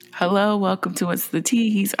Hello, welcome to What's the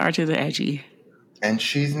Tea. He's Archer the Edgy. And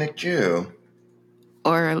she's Nick Jew.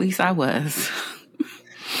 Or at least I was.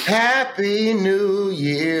 Happy New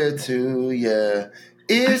Year to ya.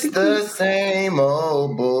 It's the same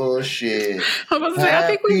old bullshit. I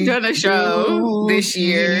think we've done a show this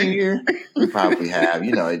year. We probably have.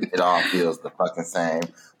 You know, it all feels the fucking same.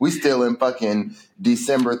 We still in fucking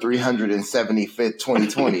December 375th,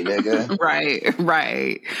 2020, nigga.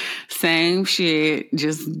 Right. Same shit,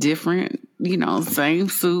 just different, same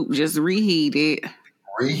soup, just reheated.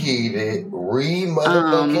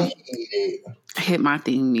 Motherfucking heated. Hit my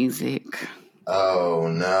theme music. Oh,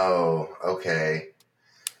 no. Okay.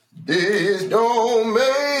 This don't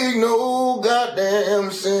make no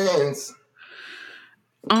goddamn sense.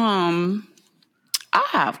 I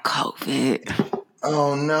have COVID.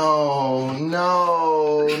 Oh, no.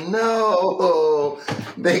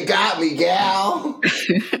 They got me, gal.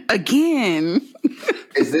 Again.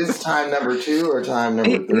 Is this time number 2 or time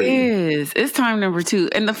number 3? It is. It's time number 2.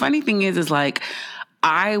 And the funny thing is like,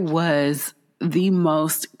 I was the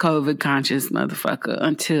most COVID conscious motherfucker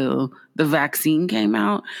until the vaccine came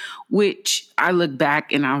out, which I look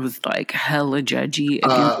back and I was like hella judgy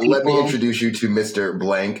against people. Let me introduce you to Mr.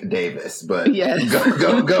 Blank Davis, but yes.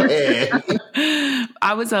 go ahead.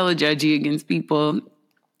 I was hella judgy against people,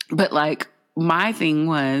 but like my thing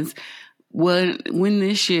was when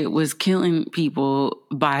this shit was killing people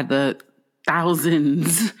by the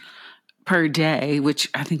thousands per day,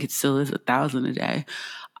 which I think it still is 1,000 a day,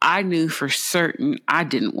 I knew for certain I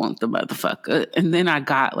didn't want the motherfucker. And then I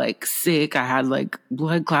got like sick. I had like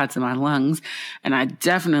blood clots in my lungs and I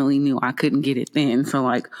definitely knew I couldn't get it then. So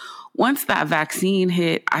like once that vaccine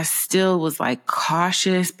hit, I still was like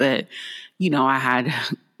cautious, but I had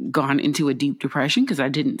gone into a deep depression because I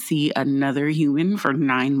didn't see another human for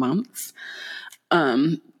 9 months.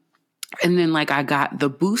 And then like I got the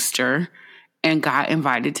booster and got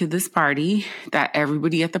invited to this party that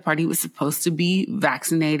everybody at the party was supposed to be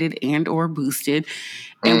vaccinated and or boosted.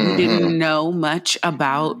 And we didn't know much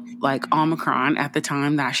about like Omicron at the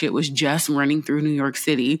time. That shit was just running through New York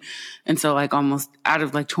City. And so like almost out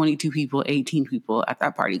of like 22 people, 18 people at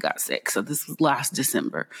that party got sick. So this was last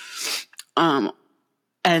December. And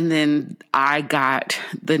then I got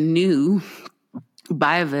the new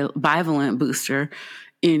bivalent booster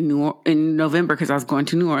in November because I was going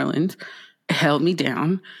to New Orleans. Held me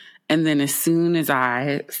down. And then as soon as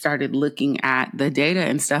I started looking at the data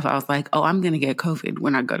and stuff, I was like, oh, I'm going to get COVID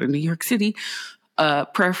when I go to New York City.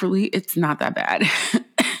 Preferably, it's not that bad.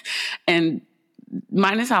 And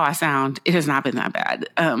minus how I sound, it has not been that bad.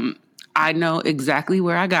 I know exactly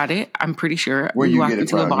where I got it. I'm pretty sure. Where you get it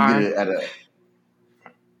from? Bar, you get it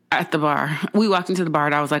at the bar. We walked into the bar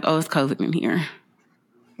and I was like, oh, it's COVID in here.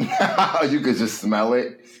 You could just smell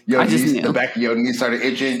it. I just knew. The back of your knee started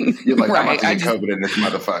itching. You're like, I'm about to get COVID in this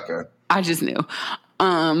motherfucker. I just knew.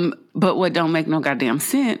 But what don't make no goddamn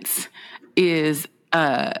sense is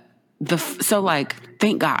thank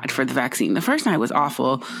God for the vaccine. The first night was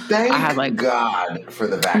awful. Thank God for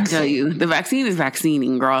the vaccine. I tell you, the vaccine is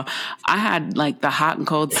vaccining, girl. I had like the hot and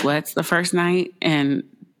cold sweats the first night, and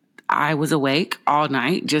I was awake all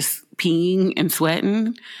night, just peeing and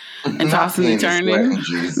sweating and tossing and turning,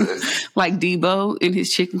 like Debo in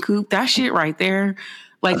his chicken coop. That shit right there,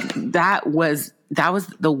 like that was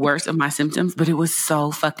the worst of my symptoms, but it was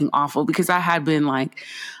so fucking awful because I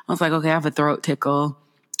was like, okay, I have a throat tickle.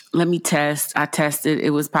 Let me test. I tested. It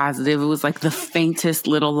was positive. It was like the faintest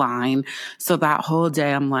little line. So that whole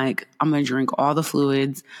day, I'm like, I'm going to drink all the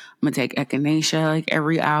fluids. I'm going to take echinacea like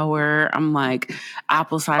every hour. I'm like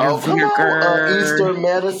apple cider vinegar. Easter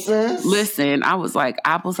medicines. Listen, I was like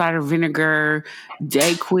apple cider vinegar,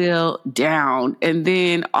 Dayquil down. And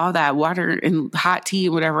then all that water and hot tea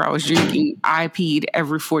and whatever I was drinking, I peed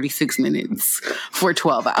every 46 minutes for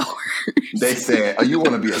 12 hours. They said, oh, you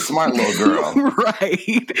want to be a smart little girl.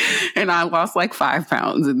 Right. And I lost like 5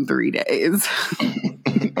 pounds in 3 days.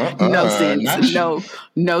 No sense.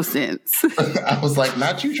 No sense. I was like,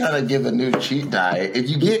 not you trying to give a new cheat diet. If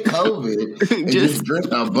you get COVID and just drink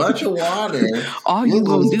a bunch of water, all you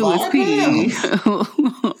gonna do is pee.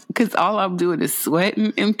 Because all I'm doing is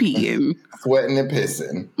sweating and peeing. Sweating and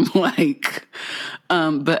pissing.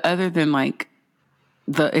 But other than like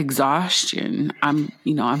the exhaustion, I'm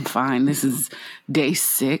fine. This is day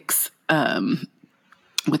 6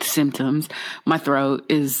 with symptoms. My throat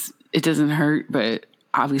it doesn't hurt, but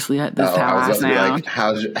obviously that's how I sound. Like,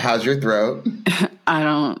 how's your throat? I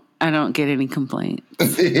don't I don't get any complaints. But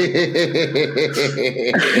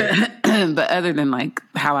other than like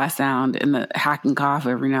how I sound and the hacking cough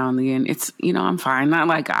every now and then, it's, I'm fine. Not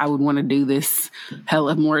like I would want to do this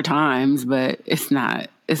hella more times, but it's not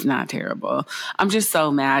terrible. I'm just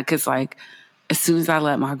so mad because like as soon as I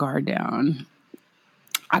let my guard down,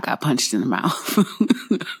 I got punched in the mouth.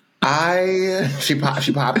 She popped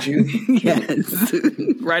you? Yes.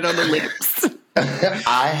 Right on the lips.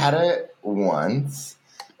 I had it once,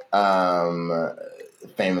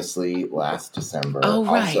 famously last December. Oh,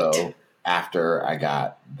 right. Also, after I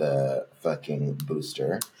got the fucking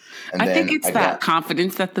booster. And I think it's that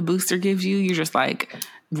confidence that the booster gives you. You're just like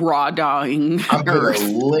raw dawing. I'm going to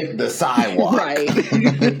lick the sidewalk. Right.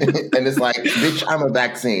 And it's like, bitch, I'm a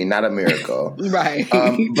vaccine, not a miracle. Right.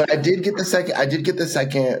 But I did get the second,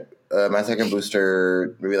 my second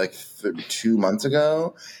booster maybe like 2 months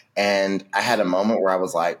ago. And I had a moment where I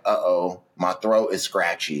was like, uh-oh, my throat is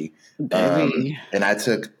scratchy. And I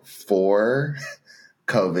took 4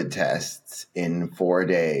 COVID tests in 4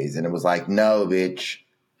 days. And it was like, no, bitch.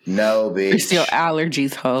 There's still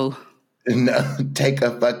allergies, ho. No, take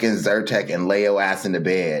a fucking Zyrtec and lay your ass in the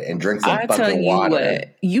bed and drink some fucking water.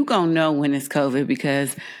 What, you gonna know when it's COVID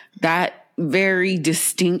because that very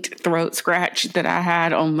distinct throat scratch that I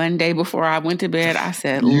had on Monday before I went to bed, I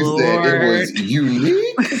said, You said it was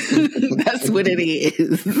unique? That's what it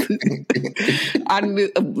is. I knew,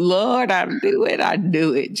 Lord, I knew it. I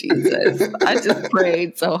knew it, Jesus. I just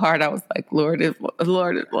prayed so hard. I was like, Lord, as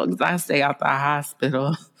long as I stay out the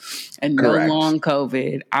hospital and Correct. no long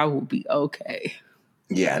COVID, I will be okay.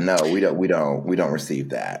 Yeah, no, we don't receive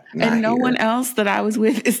that. Not and no here. one else that I was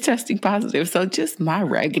with is testing positive. So just my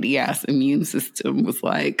raggedy ass immune system was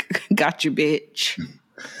like, got you, bitch.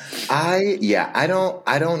 I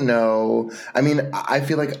don't know. I mean, I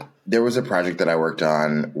feel like there was a project that I worked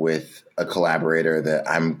on with a collaborator that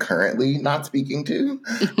I'm currently not speaking to.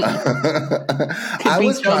 I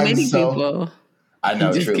was trying people. I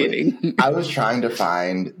know, just truly. Kidding. I was trying to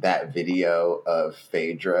find that video of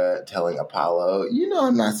Phaedra telling Apollo,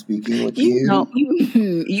 I'm not speaking with you.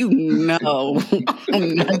 You know,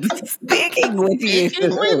 I'm not speaking with you.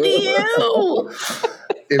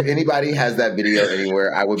 If anybody has that video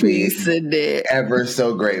anywhere, I would be ever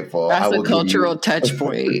so grateful. That's a cultural touch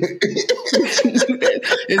point.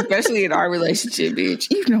 Especially in our relationship, bitch.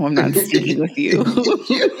 You know I'm not speaking with you. I'm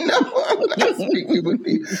not speaking with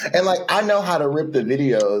you. And like, I know how to rip the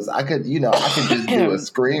videos. I could just do a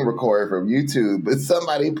screen record from YouTube, but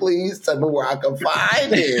somebody please tell me where I can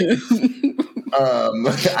find it.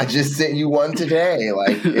 I just sent you one today.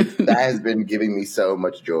 Like that has been giving me so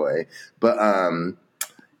much joy. But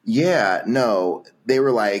yeah, no, they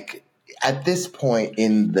were like, at this point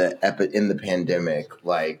in the pandemic,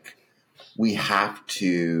 like we have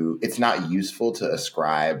to, it's not useful to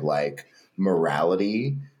ascribe like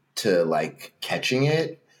morality to like catching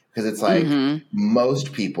it. Because it's like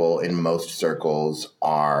most people in most circles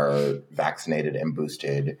are vaccinated and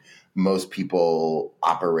boosted. Most people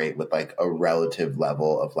operate with like a relative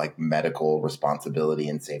level of like medical responsibility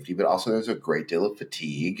and safety, but also there's a great deal of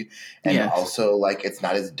fatigue. And also like it's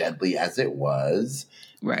not as deadly as it was.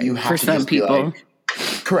 Right. You have for to some just people. Like,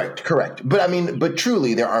 correct. But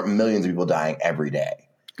truly there aren't millions of people dying every day.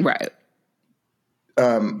 Right.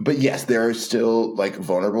 But yes, there are still like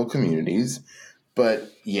vulnerable communities.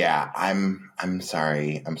 But yeah, I'm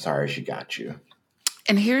sorry. I'm sorry she got you.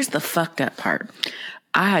 And here's the fucked up part.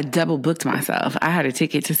 I had double booked myself. I had a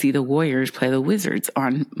ticket to see the Warriors play the Wizards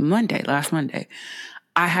on last Monday.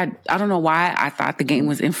 I don't know why I thought the game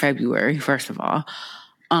was in February, first of all.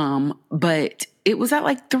 But it was at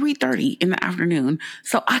like 3:30 in the afternoon.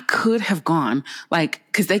 So I could have gone, like,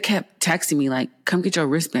 cause they kept texting me like, come get your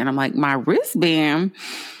wristband. I'm like, my wristband?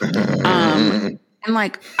 And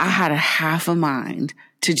like, I had a half a mind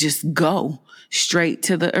to just go straight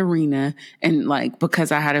to the arena and like,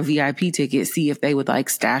 because I had a VIP ticket, see if they would like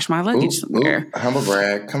stash my luggage somewhere. Humble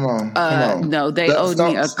brag. Come on. No, they owed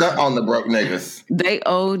me on the broke niggas. They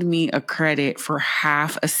owed me a credit for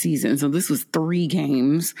half a season. So this was 3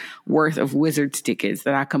 games worth of Wizards tickets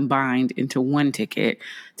that I combined into one ticket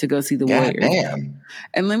to go see the Warriors. Damn.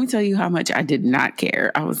 And let me tell you how much I did not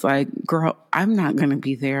care. I was like, girl, I'm not going to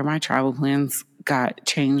be there. My travel plans got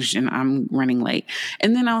changed and I'm running late.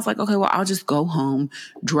 And then I was like, okay, well, I'll just go home,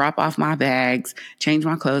 drop off my bags, change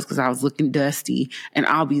my clothes because I was looking dusty, and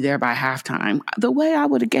I'll be there by halftime. The way I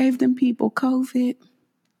would have gave them people COVID.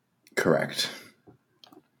 Correct.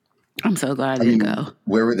 I'm so glad I didn't go.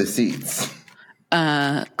 Where were the seats?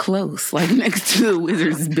 Close, like next to the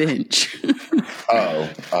Wizards bench.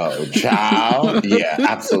 Oh, child. Yeah,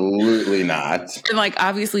 absolutely not. And like,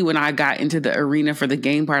 obviously, when I got into the arena for the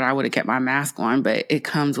game part, I would have kept my mask on, but it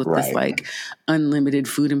comes with this Right. like unlimited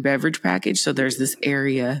food and beverage package. So there's this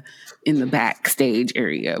area in the backstage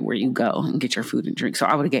area where you go and get your food and drink. So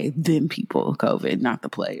I would have gave them people COVID, not the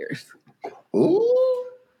players. Ooh,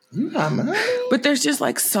 you got money. But there's just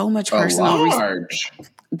like so much there's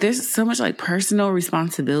so much like personal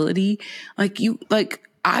responsibility. Like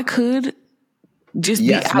I could just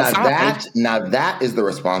be outside. Now that is the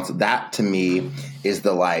response. That to me is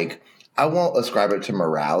the like, I won't ascribe it to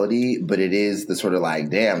morality, but it is the sort of like,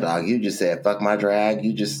 damn dog, you just said fuck my drag.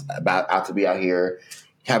 You just about out to be out here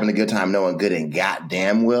having a good time, knowing good and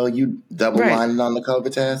goddamn well you double lining on the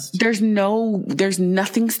COVID test. There's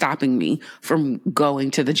nothing stopping me from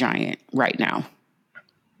going to the Giant right now,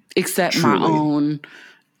 except my own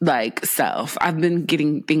like self. I've been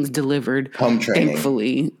getting things delivered, home training,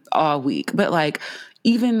 thankfully, all week. But like,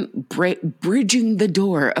 even bridging the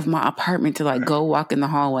door of my apartment to like go walk in the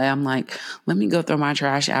hallway, I'm like, let me go throw my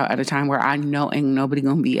trash out at a time where I know ain't nobody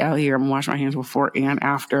gonna be out here. I'm gonna wash my hands before and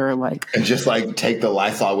after, like, and just like take the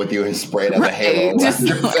Lysol with you and spray it as a halo. Just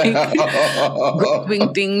like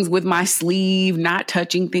grabbing things with my sleeve, not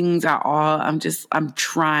touching things at all. I'm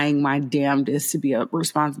trying my damnedest to be a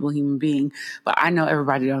responsible human being, but I know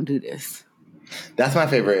everybody don't do this. That's my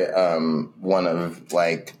favorite one of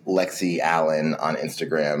like Lexi Allen on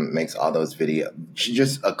Instagram makes all those videos. She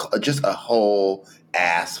just a whole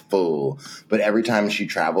ass fool. But every time she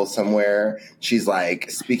travels somewhere, she's like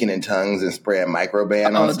speaking in tongues and spraying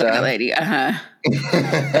microban on stuff. That lady,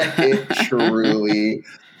 It truly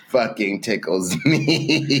fucking tickles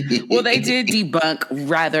me. Well, they did debunk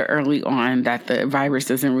rather early on that the virus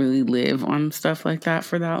doesn't really live on stuff like that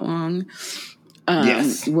for that long.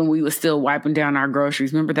 Yes. When we were still wiping down our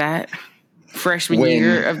groceries. Remember that? Freshman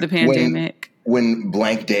year of the pandemic. When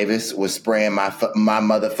Blank Davis was spraying my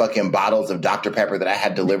motherfucking bottles of Dr. Pepper that I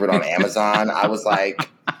had delivered on Amazon, I was like,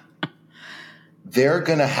 they're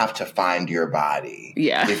going to have to find your body.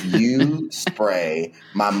 Yeah. If you spray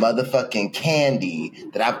my motherfucking candy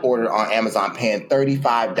that I've ordered on Amazon paying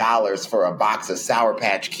 $35 for a box of Sour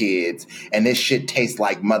Patch Kids and this shit tastes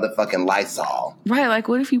like motherfucking Lysol. Right. Like,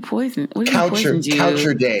 what if you poisoned? Count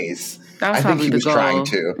your days. That was I think he was trying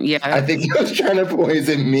to. Yeah. I think he was trying to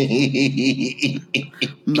poison me.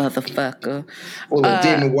 Motherfucker. Well, it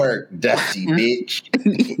didn't work, dusty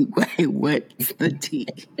bitch. Wait, what's the tea?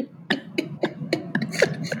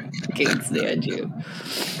 Can't stand you.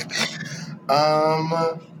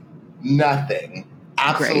 Nothing.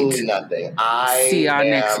 Absolutely nothing. See y'all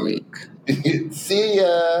next week. See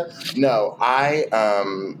ya. No,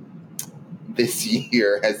 this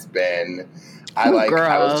year has been. I was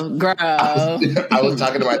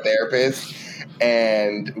talking to my therapist,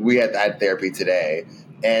 and we had therapy today,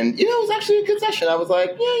 and it was actually a good session. I was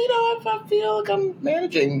like, I feel like I'm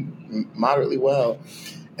managing moderately well.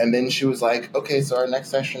 And then she was like, okay, so our next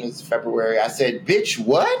session is February. I said, bitch,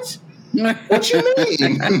 what? What you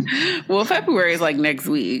mean? Well, February is like next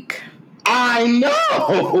week. I know.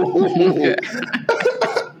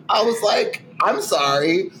 I was like, I'm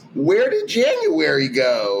sorry. Where did January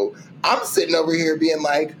go? I'm sitting over here being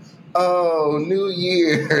like, oh, new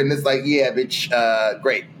year. And it's like, yeah, bitch,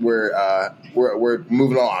 great. We're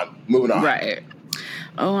moving on. Right.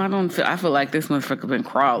 Oh, I feel like this motherfucker been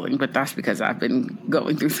crawling, but that's because I've been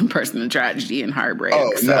going through some personal tragedy and heartbreak.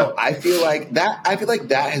 Oh, so. No, I feel like that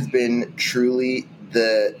has been truly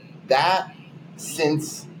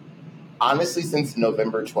since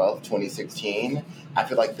November 12th, 2016, I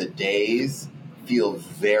feel like the days feel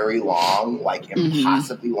very long, like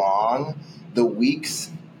impossibly long. The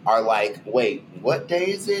weeks are like, wait, what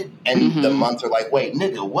day is it? And the months are like, wait,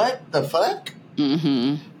 nigga, what the fuck?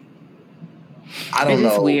 Mm-hmm. I don't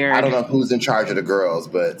know. Weird. I don't know who's in charge of the girls,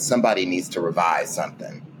 but somebody needs to revise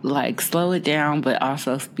something. Like, slow it down, but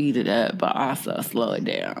also speed it up, but also slow it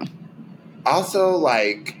down. Also,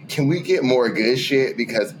 like, can we get more good shit?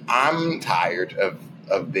 Because I'm tired of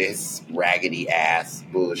this raggedy ass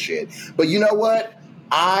bullshit. But you know what?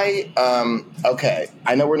 Okay.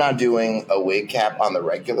 I know we're not doing a wig cap on the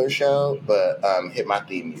regular show, but hit my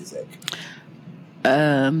theme music.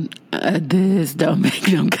 This don't make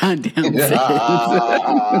no goddamn sense.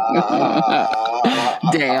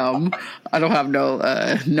 Damn, I don't have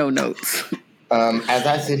no notes. As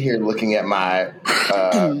I sit here looking at my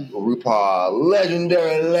RuPaul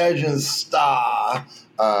Legendary Legend Star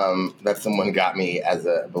that someone got me as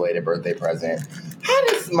a belated birthday present, how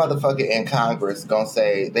this motherfucker in Congress gonna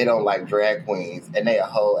say they don't like drag queens and they a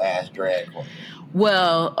whole ass drag queen?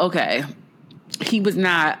 Well, okay. He was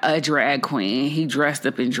not a drag queen. He dressed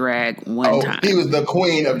up in drag one time. He was the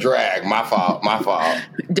queen of drag. My fault.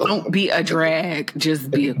 Don't be a drag.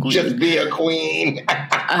 Just be a queen. Just be a queen.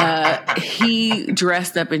 He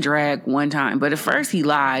dressed up in drag one time, but at first he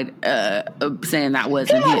lied, saying that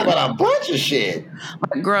wasn't him. About a bunch of shit.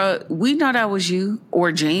 Girl, we know that was you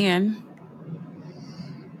or Jan.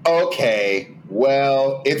 Okay,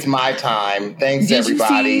 well, it's my time. Thanks,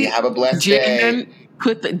 everybody. Have a blessed day.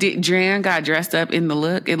 Jan got dressed up in the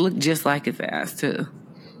look. It looked just like his ass too.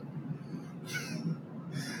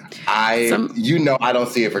 I don't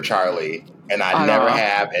see it for Charlie, and I never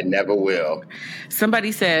have and never will.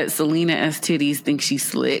 Somebody said Selena S. Titties thinks she's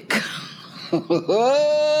slick.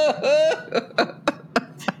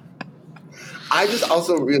 I just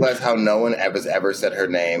also realized how no one ever said her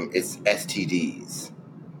name. It's STDs.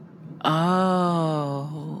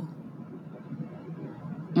 Oh.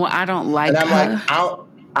 Well, I don't like her. And I'm her. like,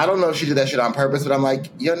 I don't know if she did that shit on purpose, but I'm like,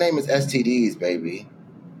 your name is STDs, baby.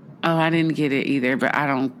 Oh, I didn't get it either, but I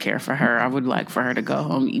don't care for her. I would like for her to go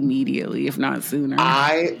home immediately, if not sooner.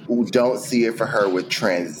 I don't see it for her with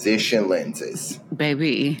transition lenses.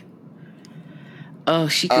 Baby. Oh,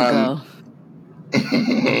 she could go.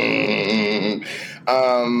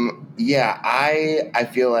 Yeah, I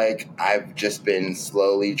feel like I've just been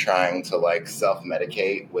slowly trying to like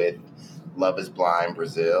self-medicate with Love is Blind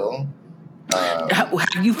Brazil. Have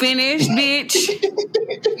you finished, bitch?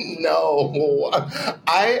 No.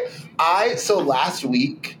 So last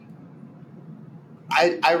week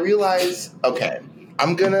I realized, okay,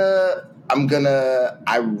 I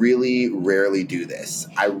really rarely do this.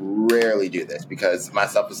 Because my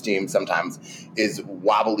self-esteem sometimes is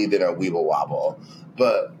wobbly than a weeble wobble.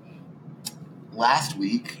 But last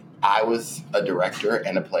week, I was a director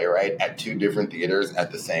and a playwright at 2 different theaters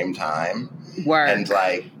at the same time. Work. And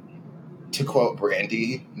like, to quote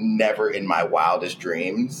Brandy, never in my wildest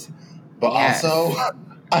dreams. But also,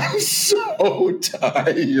 I'm so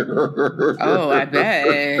tired. Oh, I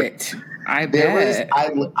bet. I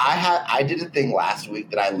did a thing last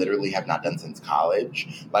week that I literally have not done since college.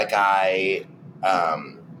 Like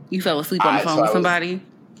you fell asleep on the phone with somebody?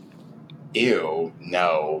 Ew,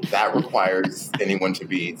 no. That requires anyone to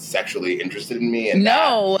be sexually interested in me. And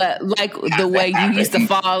like the way you used to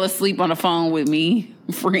fall asleep on the phone with me,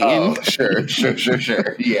 friend. Oh, sure.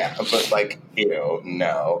 Yeah, but like, ew,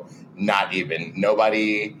 no, not even.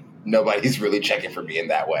 Nobody's really checking for me in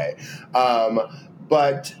that way.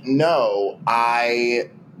 But no, I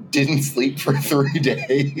didn't sleep for 3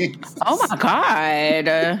 days. Oh my God.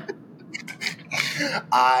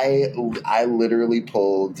 I literally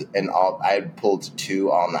pulled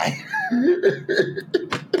 2 all night.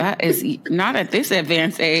 That is not at this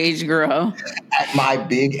advanced age, girl. At my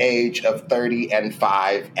big age of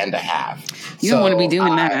 35 and a half. You don't want to be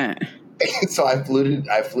doing that. So I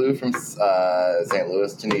flew from St.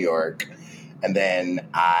 Louis to New York, and then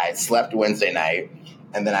I slept Wednesday night,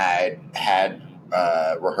 and then I had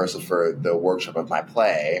rehearsal for the workshop of my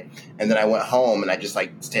play, and then I went home and I just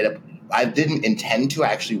like stayed up. I didn't intend to. I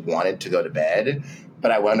actually wanted to go to bed,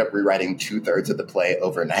 but I wound up rewriting 2/3 of the play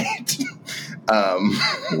overnight.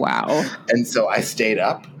 Wow. And so I stayed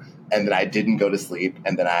up, and then I didn't go to sleep,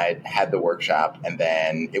 and then I had the workshop, and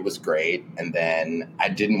then it was great, and then I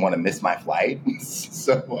didn't want to miss my flight,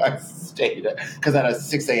 so I stayed up, because I had a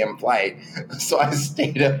 6 a.m. flight, so I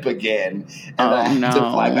stayed up again, and I had to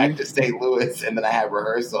fly back to St. Louis, and then I had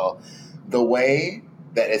rehearsal. The way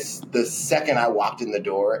that is the second I walked in the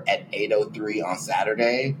door at 8:03 on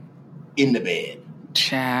Saturday, in the bed.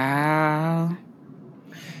 Child.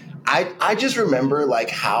 I just remember like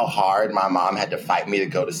how hard my mom had to fight me to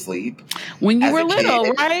go to sleep. When you were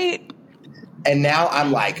little, right? And now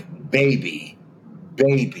I'm like, baby,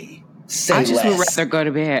 say I just less. would rather go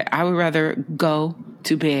to bed. I would rather go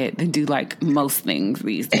to bed than do like most things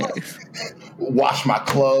these days. Wash my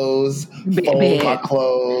clothes, fold my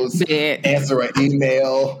clothes, answer an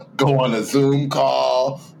email, go on a Zoom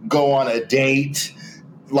call, go on a date,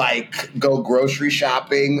 like go grocery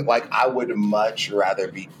shopping. Like I would much rather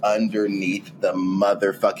be underneath the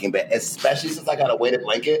motherfucking bed, especially since I got a weighted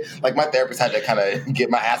blanket. Like my therapist had to kind of get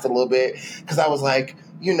my ass a little bit because I was like,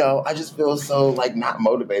 I just feel so like not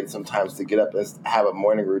motivated sometimes to get up and have a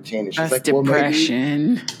morning routine. And she's like,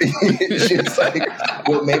 depression. She's like,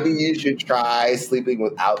 well, maybe you should try sleeping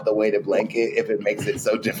without the weighted blanket if it makes it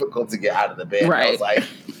so difficult to get out of the bed. Right. I was like,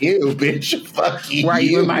 ew, bitch, fuck you. Why are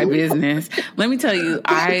you in my business? Let me tell you,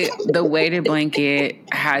 the weighted blanket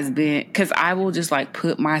has been, because I will just like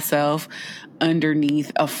put myself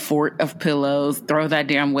underneath a fort of pillows, throw that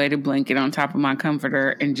damn weighted blanket on top of my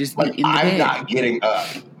comforter, and just be in the bed. I'm not getting up.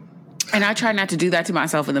 And I try not to do that to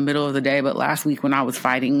myself in the middle of the day. But last week when I was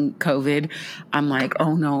fighting COVID, I'm like,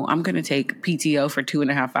 oh no, I'm going to take PTO for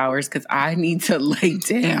 2.5 hours because I need to lay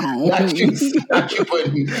down. Not you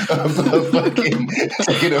putting fucking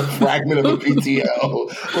taking a fragment of a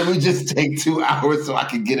PTO. Let me just take 2 hours so I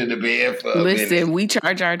can get into bed for a minute. Listen, we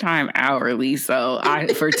charge our time hourly. So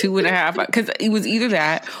for 2.5, because it was either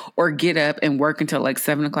that or get up and work until like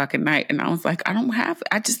 7 o'clock at night. And I was like,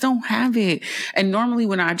 I just don't have it. And normally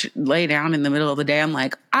when I lay down in the middle of the day, I'm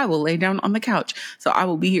like, I will lay down on the couch. So I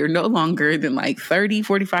will be here no longer than like 30,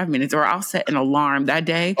 45 minutes, or I'll set an alarm that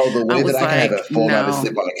day. Oh, the way that I can have a full night to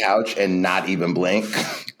sleep on the couch and not even blink.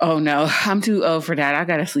 Oh no, I'm too old for that. I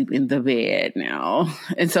gotta sleep in the bed now.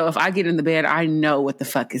 And so if I get in the bed, I know what the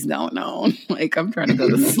fuck is going on. Like, I'm trying to go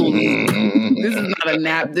to sleep. This is not a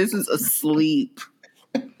nap. This is a sleep.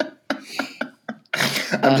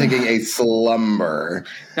 I'm taking a slumber.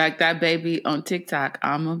 Like that baby on TikTok.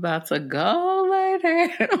 I'm about to go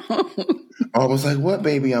later. I was like, what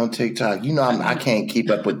baby on TikTok? You know, I can't keep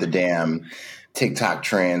up with the damn TikTok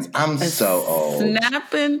trends. I'm so old.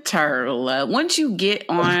 Snapping turtle. Once you get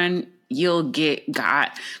on, you'll get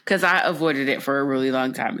got. Because I avoided it for a really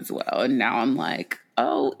long time as well. And now I'm like,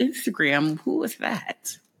 oh, Instagram, who is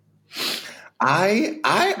that?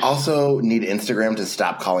 I also need Instagram to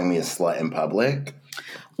stop calling me a slut in public.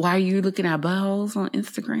 Why are you looking at buttholes on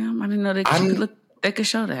Instagram? I didn't know they could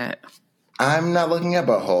show that. I'm not looking at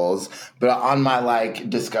buttholes, but on my like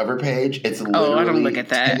Discover page, it's literally. Oh, I don't look at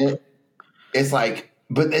that. It's like,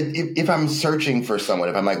 but if I'm searching for someone,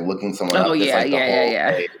 if I'm like looking someone up, yeah, it's like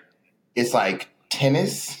yeah. page. It's like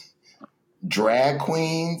tennis, drag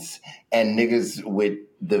queens, and niggas with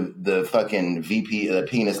the fucking VP, the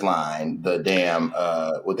penis line, the damn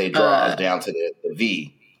what they draw down to the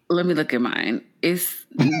V. Let me look at mine. It's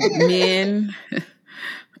men,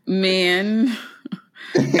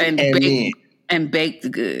 and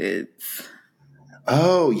baked goods.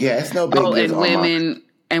 Oh yeah, it's no baked goods.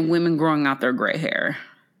 And women growing out their gray hair.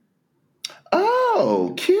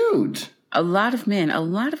 Oh, cute. A lot of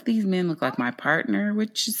these men look like my partner,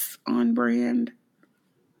 which is on brand.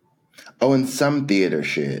 Oh, and some theater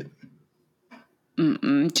shit.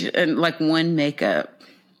 And like one makeup.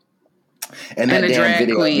 And that damn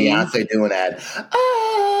video queen. Of Beyonce doing that.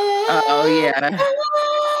 Oh, yeah.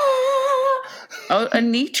 Oh,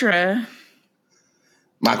 Anitra.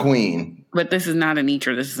 My queen. But this is not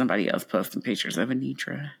Anitra. This is somebody else posting pictures of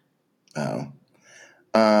Anitra. Oh.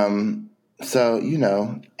 So, you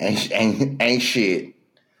know, ain't shit.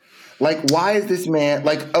 Like, why is this man...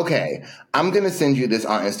 Like, okay, I'm going to send you this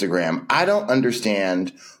on Instagram. I don't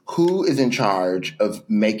understand who is in charge of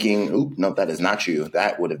making... Oop, no, that is not you.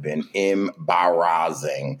 That would have been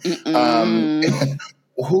embarrassing.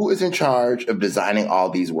 Who is in charge of designing all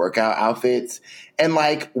these workout outfits? And,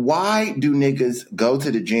 like, why do niggas go to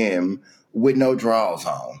the gym with no drawers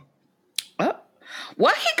on?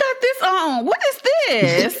 Why he got this on? What is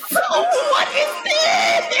this? What is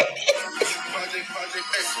this?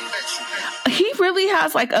 He really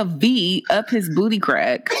has like a V up his booty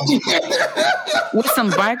crack with some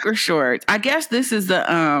biker shorts. I guess this is the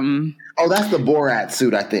Oh, that's the Borat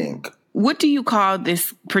suit, I think. What do you call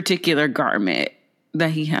this particular garment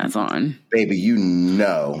that he has on? Baby, you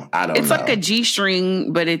know, I don't know. It's like a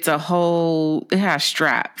G-string, but it has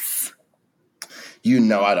straps. You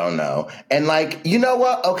know, I don't know. And like, you know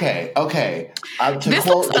what? Okay. This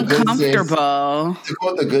looks uncomfortable. To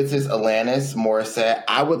quote the good sis Alanis Morissette,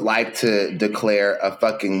 I would like to declare a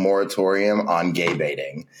fucking moratorium on gay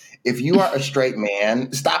baiting. If you are a straight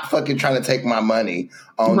man, stop fucking trying to take my money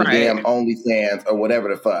on the damn OnlyFans or whatever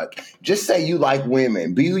the fuck. Just say you like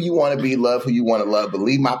women. Be who you want to be, love who you want to love, but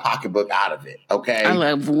leave my pocketbook out of it, okay? I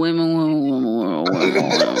love women.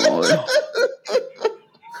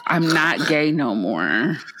 I'm not gay no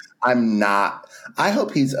more. I'm not. I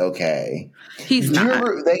hope he's okay. He's not.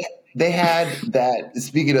 Remember, they had that,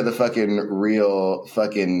 speaking of the fucking real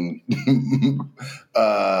fucking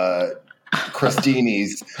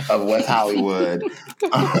Christinis of West Hollywood.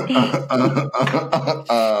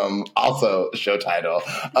 Also show title.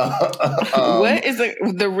 What is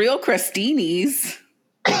the real Christinis?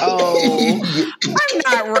 Oh, I'm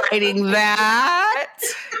not writing that.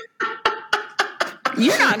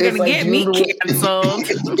 You're not going to get me canceled.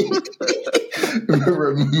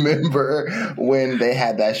 Remember when they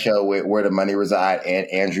had that show with Where the Money Reside and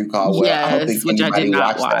Andrew Caldwell? Yes, I don't think which I did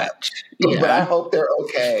not watch. That. Yeah. But I hope they're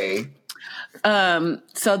okay.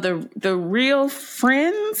 So the real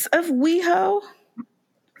friends of WeHo?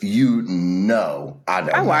 You know, I don't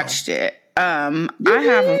know. I watched it.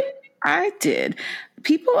 I did.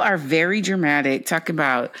 people are very dramatic, talking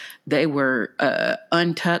about they were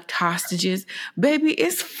untucked hostages. Baby,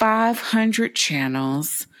 it's 500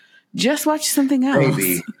 channels. Just watch something else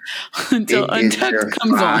Baby, until it is Untucked their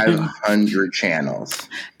comes on. 500 channels.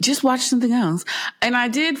 Just watch something else. And I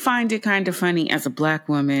did find it kind of funny as a Black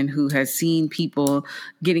woman who has seen people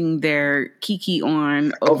getting their kiki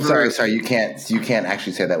on over. Oh, sorry. You can't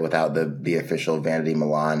actually say that without the official Vanity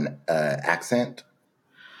Milan accent.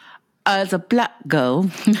 As a Black girl.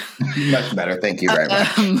 Much better. Thank you very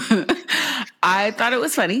much. I thought it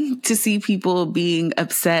was funny to see people being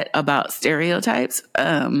upset about stereotypes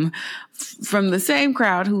from the same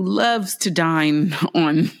crowd who loves to dine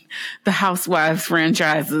on the Housewives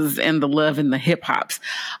franchises and the love and the hip hops.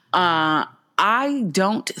 I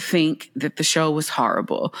don't think that the show was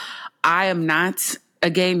horrible. I am not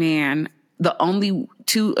a gay man. The only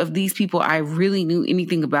two of these people I really knew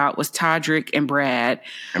anything about was Todrick and Brad.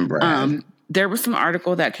 There was some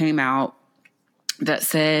article that came out that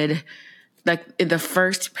said, like, the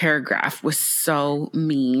first paragraph was so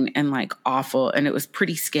mean and like awful, and it was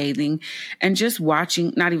pretty scathing. And just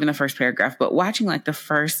watching, not even the first paragraph, but watching like the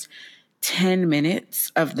first 10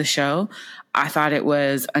 minutes of the show, I thought it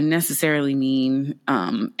was unnecessarily mean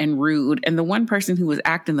and rude. And the one person who was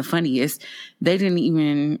acting the funniest, they didn't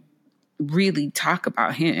even really talk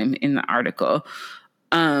about him in the article.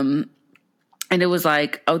 And it was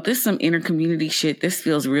like, oh, this is some intercommunity shit. This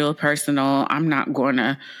feels real personal. I'm not going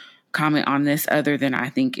to comment on this other than I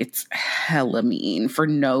think it's hella mean for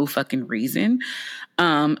no fucking reason.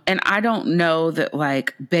 And I don't know that,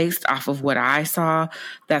 like, based off of what I saw,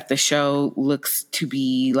 that the show looks to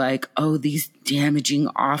be like, oh, these damaging,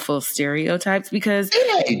 awful stereotypes, because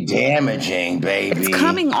it ain't damaging, baby. It's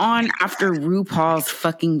coming on after RuPaul's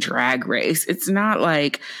fucking Drag Race. It's not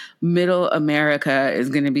like middle America is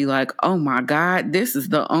going to be like, oh my God, this is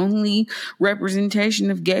the only representation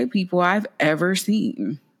of gay people I've ever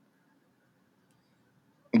seen.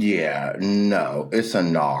 Yeah, no, it's a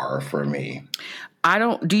nar for me.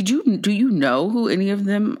 Do you know who any of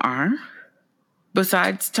them are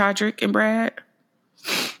besides Todrick and Brad?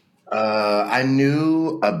 I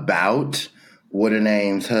knew about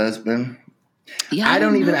What-A-Name's husband. Yeah, I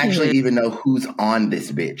don't even even know who's on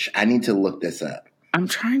this bitch. I need to look this up. I'm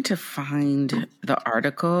trying to find the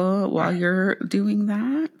article while you're doing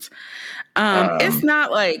that. It's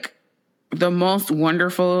not like the most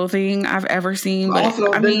wonderful thing I've ever seen. But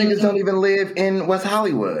also, them niggas don't even live in West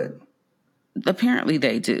Hollywood. Apparently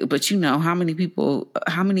they do. But you know, how many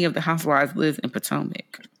of the housewives live in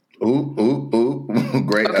Potomac? Ooh.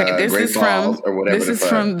 Great, okay, Great Falls or whatever. This is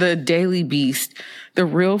from the Daily Beast. The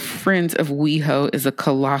Real Friends of WeHo is a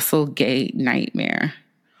colossal gay nightmare.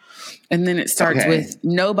 And then it starts with,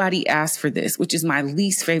 nobody asked for this, which is my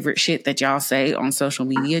least favorite shit that y'all say on social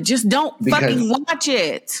media. Just don't fucking watch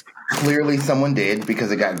it. Clearly someone did,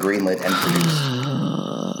 because it got greenlit and produced.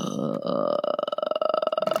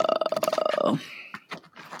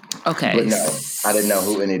 Okay. But no, I didn't know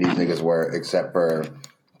who any of these niggas were except for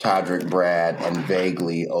Todrick, Brad, and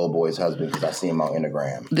vaguely Old Boy's husband, because I see him on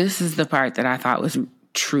Instagram. This is the part that I thought was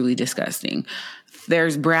truly disgusting.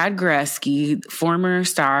 There's Brad Goreski, former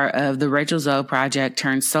star of the Rachel Zoe Project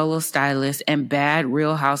turned solo stylist and bad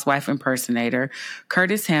Real Housewife impersonator.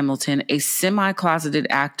 Curtis Hamilton, a semi-closeted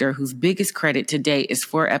actor whose biggest credit to date is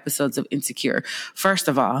 4 episodes of Insecure. First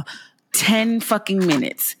of all, 10 fucking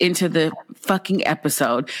minutes into the fucking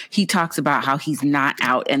episode, he talks about how he's not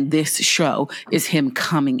out and this show is him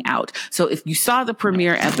coming out. So if you saw the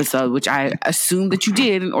premiere episode, which I assume that you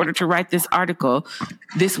did in order to write this article,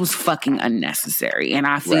 this was fucking unnecessary. And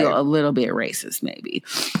I feel a little bit racist, maybe.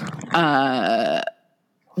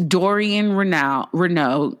 Dorian Renault,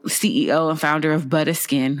 CEO and founder of Butter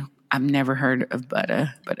Skin. I've never heard of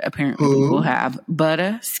Butter, but apparently people have.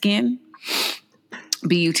 Butter Skin.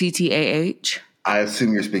 Buttah. I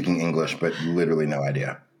assume you're speaking English, but literally no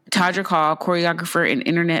idea. Todrick Hall, choreographer and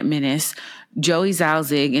internet menace. Joey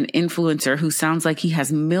Zalzig, an influencer who sounds like he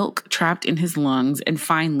has milk trapped in his lungs. And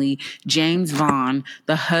finally, James Vaughn,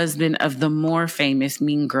 the husband of the more famous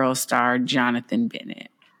Mean Girls star Jonathan Bennett.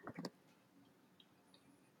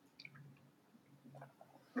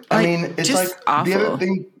 I mean, it's like awful. The other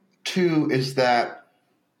thing, too, is that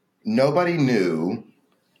nobody knew.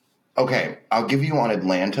 Okay, I'll give you on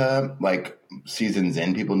Atlanta, like seasons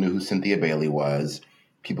in, people knew who Cynthia Bailey was.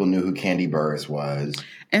 People knew who Kandi Burruss was.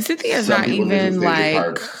 And Cynthia's not even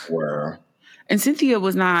like... And Cynthia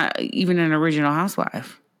was not even an original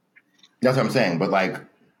housewife. That's what I'm saying. But like,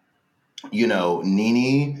 you know,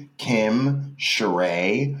 Nene, Kim,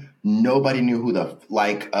 Sheree, nobody knew who the...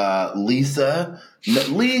 Lisa.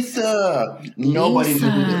 Nobody knew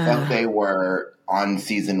who the fuck they were on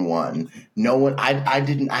season 1. No one, I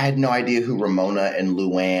had no idea who Ramona and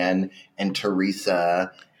Luann and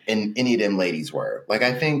Teresa and any of them ladies were. Like,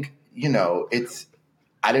 I think, no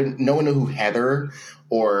one knew who Heather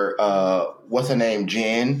or what's her name,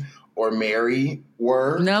 Jen or Mary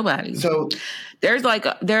were. Nobody. So there's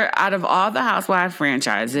out of all the Housewives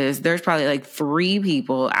franchises, there's probably like 3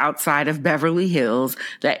 people outside of Beverly Hills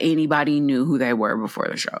that anybody knew who they were before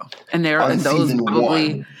the show. And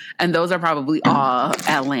those are probably all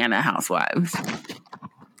Atlanta Housewives.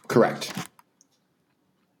 Correct.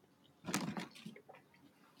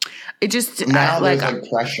 It just now there's like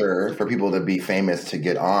pressure for people to be famous to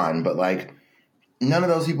get on, but like none of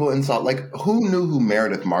those people insult. Like, who knew who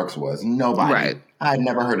Meredith Marks was? Nobody. Right. I had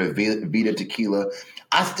never heard of Vita Tequila.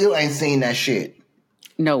 I still ain't seen that shit.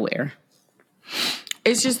 Nowhere.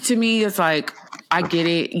 It's just, to me, it's like, I get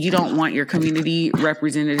it. You don't want your community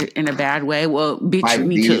represented in a bad way. Well, bitch, by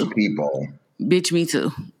me these too. People. Bitch, me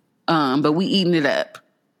too. But we eating it up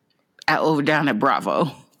over down at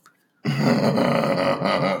Bravo.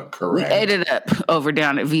 Correct. We ate it up over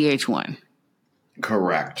down at VH1.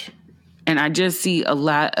 Correct. And I just see a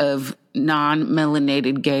lot of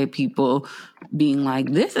non-melanated gay people being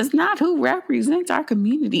like, this is not who represents our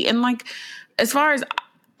community. And like, as far as,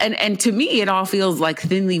 and to me, it all feels like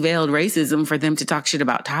thinly veiled racism for them to talk shit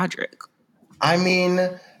about Todrick. I mean,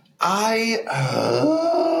 and I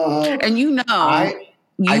do not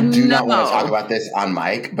want to talk about this on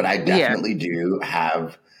mic, but I definitely do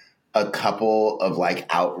have a couple of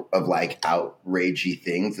outragey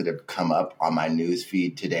things that have come up on my news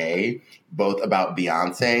feed today, both about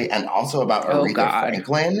Beyonce and also about Aretha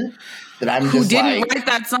Franklin. That I'm who didn't write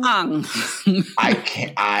that song? I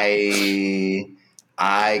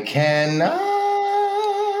cannot.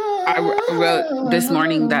 I wrote this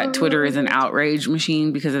morning that Twitter is an outrage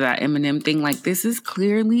machine because of that Eminem thing. Like, this is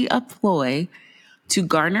clearly a ploy to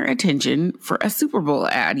garner attention for a Super Bowl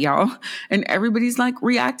ad, y'all. And everybody's like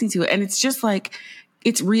reacting to it. And it's just like,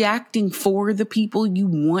 it's reacting for the people you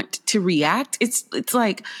want to react. It's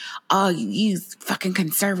like, oh, you fucking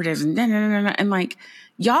conservatives and like,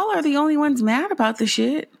 y'all are the only ones mad about the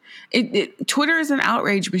shit. Twitter is an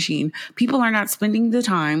outrage machine. People are not spending the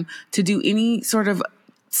time to do any sort of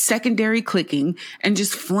secondary clicking and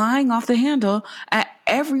just flying off the handle at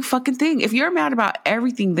every fucking thing. If you're mad about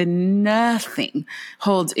everything, then nothing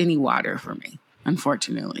holds any water for me,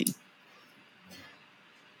 unfortunately.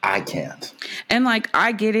 I can't. And like,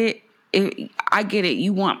 I get it. I get it.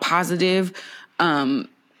 You want positive, not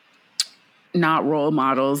role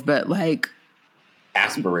models, but like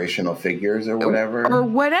aspirational figures or whatever. Or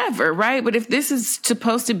whatever, right? But if this is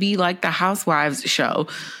supposed to be like the Housewives show,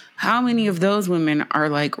 how many of those women are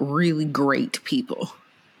like really great people?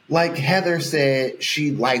 Like Heather said,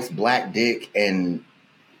 she likes black dick and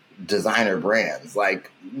designer brands. Like,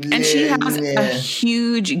 and she has a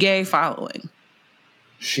huge gay following.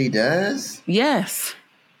 She does? Yes.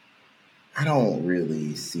 I don't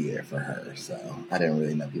really see it for her, so I didn't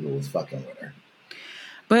really know people was fucking with her.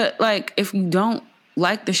 But like, if you don't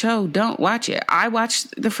like the show, don't watch it. I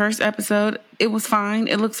watched the first episode. It was fine.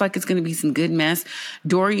 It looks like it's going to be some good mess.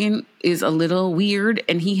 Dorian is a little weird,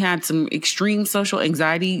 and he had some extreme social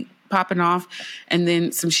anxiety popping off, and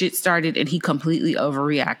then some shit started, and he completely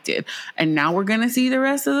overreacted. And now we're going to see the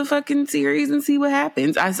rest of the fucking series and see what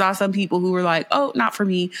happens. I saw some people who were like, oh, not for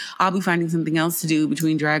me. I'll be finding something else to do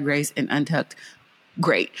between Drag Race and Untucked.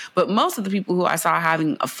 Great. But most of the people who I saw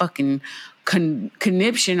having a fucking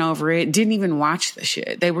conniption over it didn't even watch the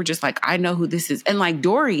shit. They were just like, I know who this is. And like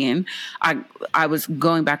Dorian, I was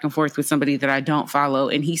going back and forth with somebody that I don't follow,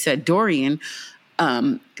 and he said Dorian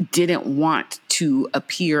didn't want to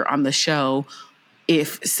appear on the show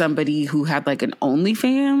if somebody who had like an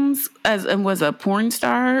OnlyFans and was a porn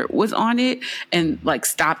star was on it, and like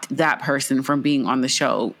stopped that person from being on the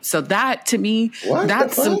show. So that, to me,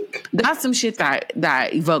 that's some shit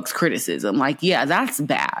that evokes criticism. Like, yeah, that's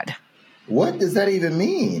bad. What does that even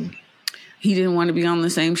mean? He didn't want to be on the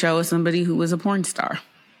same show as somebody who was a porn star.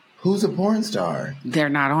 Who's a porn star? They're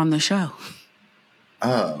not on the show.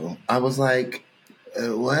 Oh, I was like,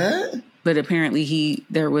 what? But apparently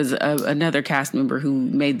there was another cast member who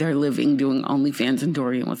made their living doing OnlyFans, and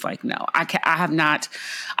Dorian was like, no, I have not.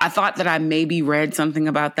 I thought that I maybe read something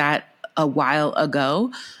about that a while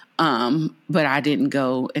ago, but I didn't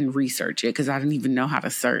go and research it because I didn't even know how to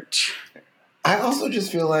search. I also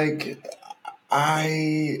just feel like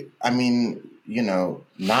I mean, you know,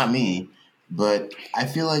 not me, but I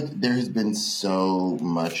feel like there has been so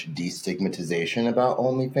much destigmatization about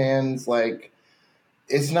OnlyFans. Like,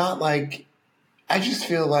 it's not like, I just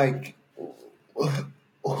feel like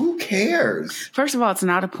Who cares? First of all, it's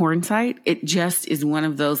not a porn site. It just is one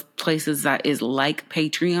of those places that is like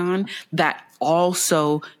Patreon that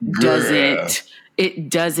also doesn't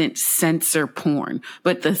censor porn.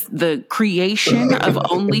 But the creation of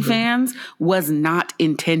OnlyFans was not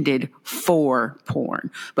intended for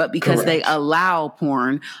porn. But because they allow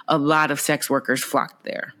porn, a lot of sex workers flock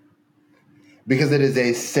there. Because it is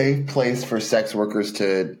a safe place for sex workers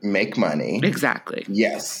to make money. Exactly.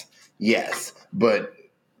 Yes. But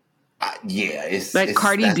it's like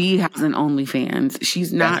Cardi B has an OnlyFans.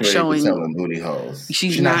 She's not showing selling booty holes.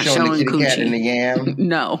 She's not showing the kitty coochie. Cat in the yam.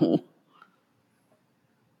 No.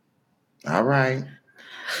 All right.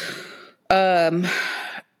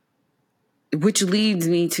 Which leads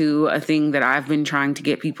me to a thing that I've been trying to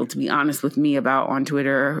get people to be honest with me about on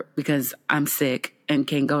Twitter because I'm sick and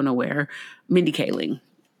can't go nowhere. Mindy Kaling.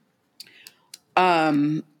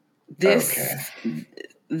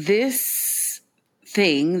 This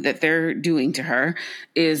thing that they're doing to her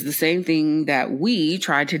is the same thing that we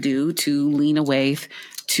tried to do to Lena Waithe,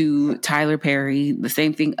 to Tyler Perry, the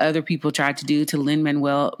same thing other people tried to do to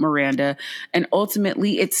Lin-Manuel Miranda. And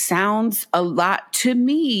ultimately, it sounds a lot to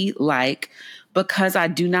me like, because I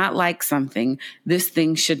do not like something, this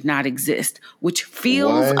thing should not exist, which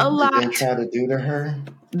feels a lot. What did they try to do to her?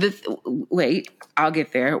 Wait, I'll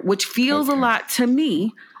get there. Which feels a lot to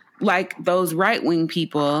me like those right-wing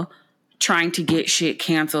people trying to get shit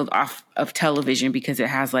canceled off of television because it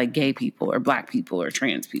has like gay people or black people or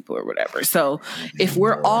trans people or whatever. So if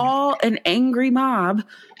we're all an angry mob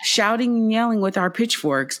shouting and yelling with our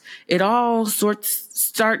pitchforks, it all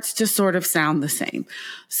starts to sort of sound the same.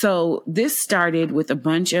 So this started with a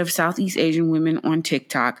bunch of Southeast Asian women on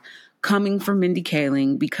TikTok coming for Mindy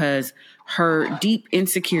Kaling because her deep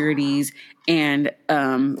insecurities and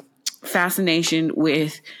fascination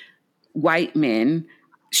with white men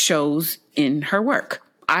shows in her work.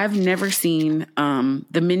 I've never seen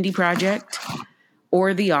The Mindy Project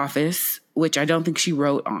or The Office, which I don't think she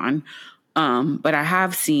wrote on, but I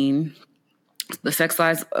have seen The Sex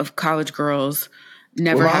Lives of College Girls,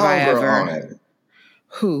 Never Have I Ever. On it.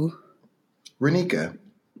 Who? Renika.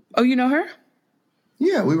 Oh, you know her?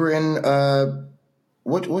 Yeah, we were in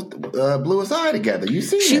Bluest Eye together. You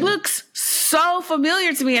see She looks so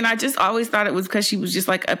familiar to me, and I just always thought it was because she was just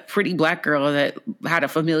like a pretty black girl that had a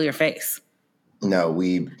familiar face. No,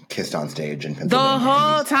 we kissed on stage in Pennsylvania. The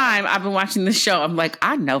whole time I've been watching this show, I'm like,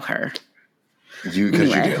 I know her. Because you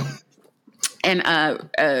do.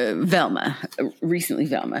 And Velma, recently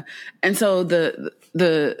Velma. And so the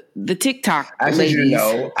TikTok ladies. You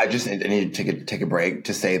know, I need to take a break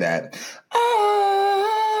to say that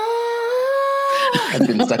has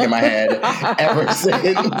been stuck in my head ever since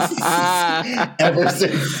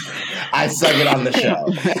I sung it on the show.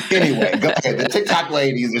 Anyway, go ahead. The TikTok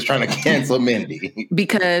ladies is trying to cancel Mindy.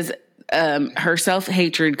 Because her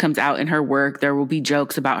self-hatred comes out in her work. There will be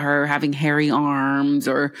jokes about her having hairy arms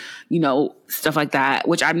or, stuff like that,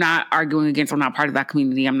 which I'm not arguing against. I'm not part of that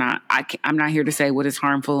community. I'm not here to say what is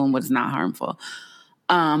harmful and what is not harmful.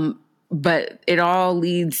 But it all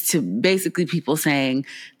leads to basically people saying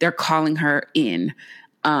they're calling her in,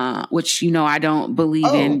 which, I don't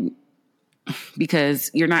believe in,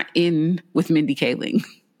 because you're not in with Mindy Kaling.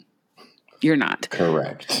 You're not.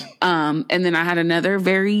 Correct. And then I had another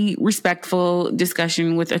very respectful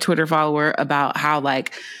discussion with a Twitter follower about how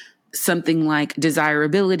like something like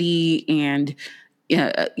desirability and,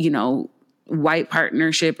 white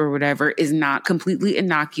partnership or whatever is not completely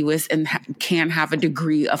innocuous and can have a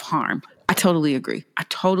degree of harm. I totally agree.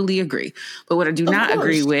 But what I do not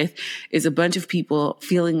agree with is a bunch of people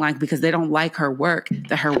feeling like because they don't like her work,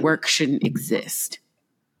 that her work shouldn't exist.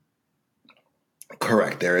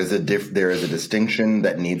 Correct. There is a distinction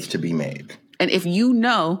that needs to be made. And if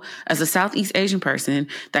as a Southeast Asian person,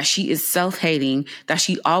 that she is self-hating, that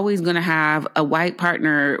she always going to have a white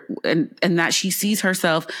partner and that she sees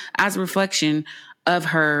herself as a reflection of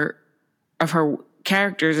her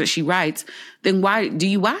characters that she writes, then why do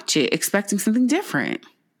you watch it expecting something different?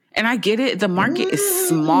 And I get it. The market is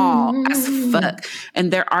small as fuck.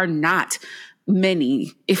 And there are not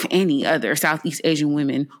many, if any, other Southeast Asian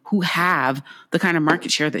women who have the kind of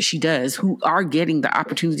market share that she does, who are getting the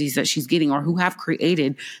opportunities that she's getting, or who have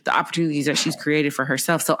created the opportunities that she's created for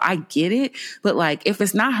herself. So I get it. But like, if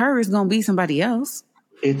it's not her, it's going to be somebody else.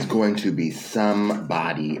 It's going to be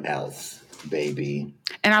somebody else, baby.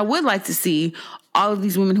 And I would like to see all of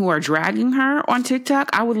these women who are dragging her on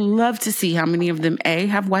TikTok. I would love to see how many of them, A,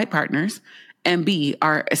 have white partners, and B,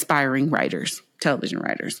 are aspiring writers, television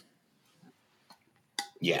writers.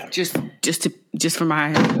 Yeah. Just for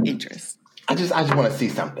my interest. I just want to see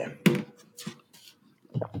something.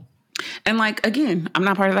 And like, again, I'm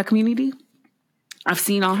not part of that community. I've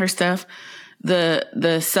seen all her stuff.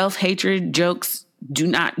 The self-hatred jokes do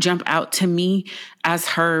not jump out to me as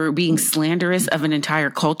her being slanderous of an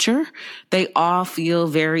entire culture. They all feel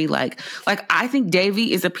very like I think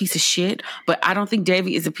Davy is a piece of shit, but I don't think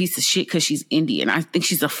Davy is a piece of shit because she's Indian. I think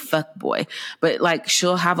she's a fuck boy. But like,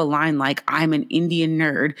 she'll have a line like, I'm an Indian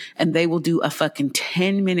nerd, and they will do a fucking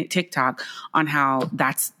 10-minute TikTok on how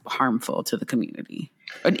that's harmful to the community.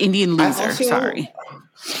 An Indian loser, sorry.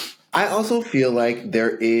 I also feel like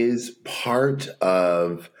there is part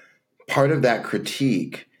of that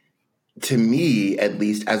critique, to me, at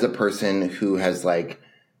least, as a person who has like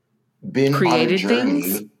been created on a journey.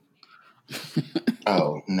 Things?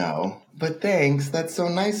 Oh, no. But thanks. That's so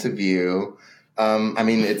nice of you. I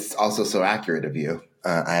mean, it's also so accurate of you.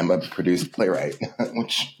 I am a produced playwright.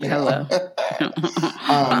 Which, hello.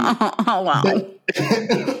 Wow.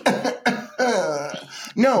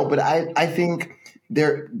 No, but I think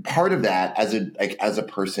part of that as a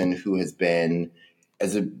person who has been,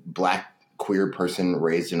 as a Black queer person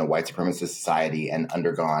raised in a white supremacist society and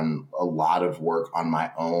undergone a lot of work on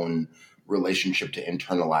my own relationship to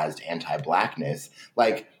internalized anti-Blackness,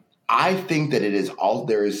 like, I think that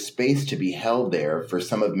there is space to be held there for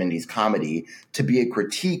some of Mindy's comedy to be a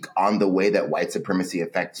critique on the way that white supremacy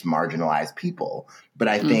affects marginalized people. But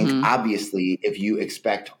I think, obviously, if you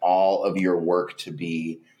expect all of your work to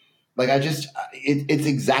be like, it's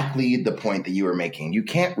exactly the point that you were making. You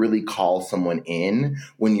can't really call someone in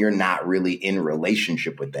when you're not really in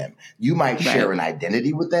relationship with them. You might share an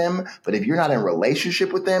identity with them, but if you're not in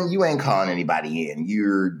relationship with them, you ain't calling anybody in.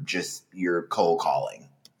 You're cold calling.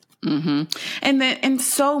 Mm-hmm. And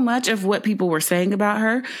so much of what people were saying about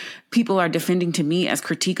her, people are defending to me as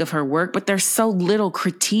critique of her work, but there's so little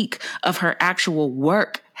critique of her actual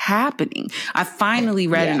work happening. I finally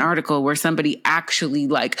read an article where somebody actually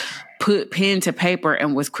like put pen to paper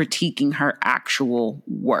and was critiquing her actual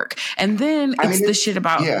work. And then it's the shit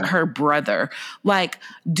about her brother. Like,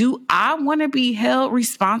 do I want to be held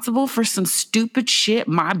responsible for some stupid shit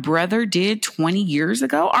my brother did 20 years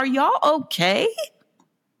ago? Are y'all okay?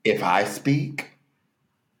 If I speak,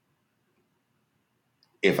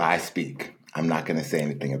 I'm not going to say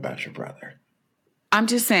anything about your brother. I'm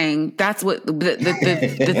just saying that's what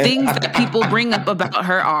the things that people bring up about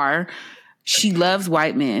her are: she loves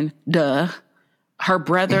white men. Duh. Her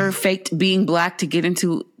brother faked being Black to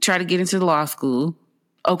try to get into the law school.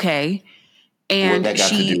 Okay. And what that got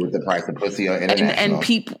to do with the price of pussy on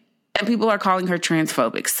international. And people are calling her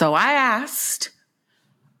transphobic. So I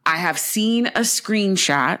have seen a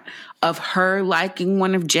screenshot of her liking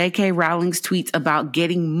one of J.K. Rowling's tweets about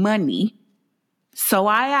getting money. So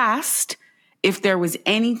I asked if there was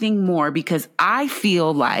anything more, because I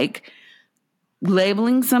feel like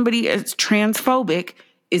labeling somebody as transphobic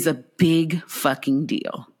is a big fucking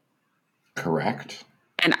deal. Correct.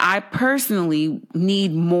 And I personally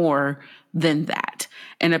need more than that.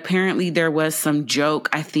 And apparently there was some joke,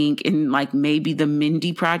 I think, in like maybe the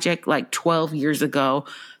Mindy Project like 12 years ago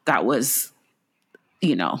that was,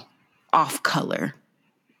 off color.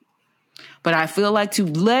 But I feel like to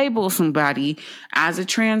label somebody as a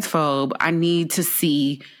transphobe, I need to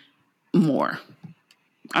see more.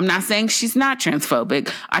 I'm not saying she's not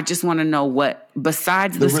transphobic. I just want to know what,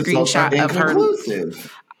 besides the screenshot of her.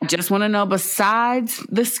 I just want to know, besides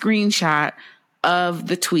the screenshot of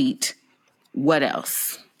the tweet, what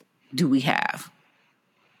else do we have?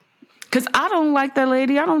 Because I don't like that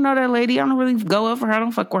lady. I don't know that lady. I don't really go up for her. I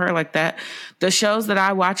don't fuck with her like that. The shows that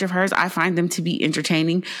I watch of hers, I find them to be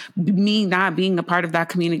entertaining. Me not being a part of that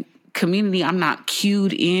community, I'm not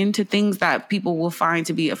cued into things that people will find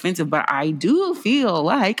to be offensive. But I do feel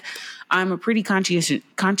like I'm a pretty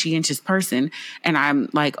conscientious person. And I'm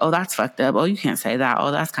like, oh, that's fucked up. Oh, you can't say that.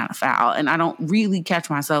 Oh, that's kind of foul. And I don't really catch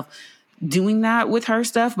myself doing that with her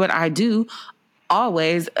stuff. But I do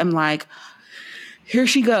always am like, here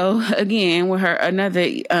she go again with her another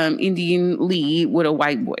Indian lead with a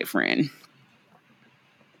white boyfriend.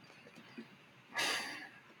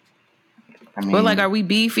 But like, are we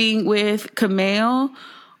beefing with Kumail,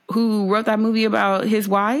 who wrote that movie about his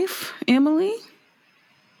wife, Emily?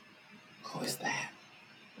 Who is that?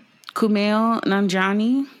 Kumail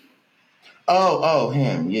Nanjiani. Oh,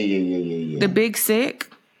 him. Yeah. The Big Sick.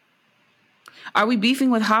 Are we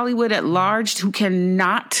beefing with Hollywood at large, who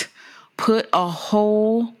cannot put a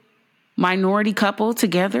whole minority couple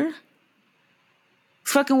together?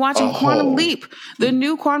 Fucking watching Quantum Leap, the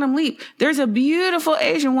new Quantum Leap. There's a beautiful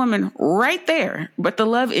Asian woman right there, but the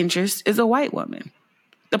love interest is a white woman.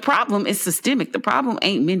 The problem is systemic. The problem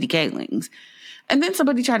ain't Mindy Kaling's. And then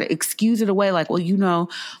somebody tried to excuse it away, like, well, you know,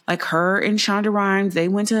 like her and Shonda Rhimes, they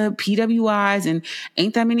went to PWIs and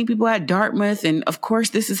ain't that many people at Dartmouth. And of course,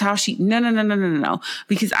 this is how she, no.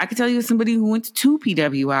 Because I could tell you as somebody who went to 2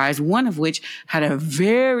 PWIs, one of which had a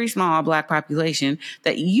very small Black population,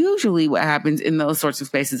 that usually what happens in those sorts of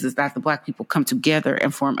spaces is that the Black people come together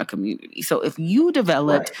and form a community. So if you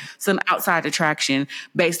developed some outside attraction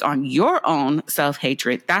based on your own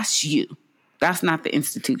self-hatred, that's you. That's not the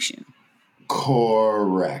institution.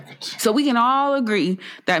 Correct. So we can all agree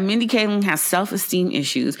that Mindy Kaling has self-esteem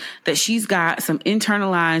issues, that she's got some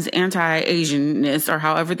internalized anti-Asianness, or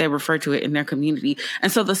however they refer to it in their community.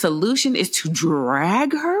 And so the solution is to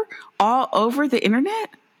drag her all over the internet?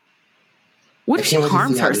 What if she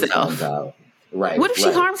harms herself? Right. What if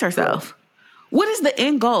she harms herself? Right. What is the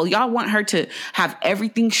end goal? Y'all want her to have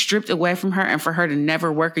everything stripped away from her and for her to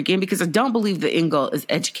never work again? Because I don't believe the end goal is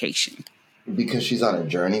education. Because she's on a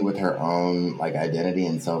journey with her own like identity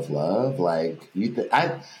and self-love. Like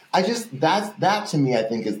I just that to me I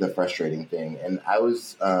think is the frustrating thing. And I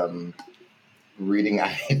was reading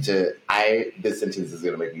this sentence is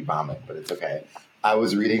gonna make me vomit, but it's okay. I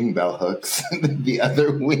was reading Bell Hooks the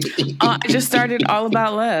other week. I just started All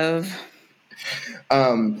About Love.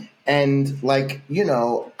 And like, you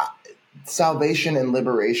know, salvation and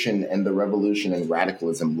liberation and the revolution and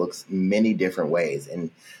radicalism looks many different ways.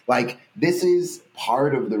 And like, this is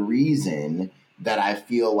part of the reason that I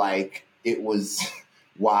feel like it was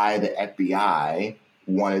why the FBI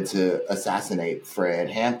wanted to assassinate Fred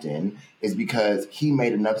Hampton, is because he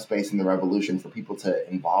made enough space in the revolution for people to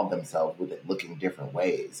involve themselves with it looking different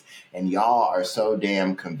ways. And y'all are so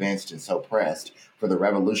damn convinced and so pressed for the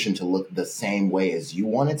revolution to look the same way as you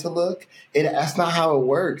want it to look. That's not how it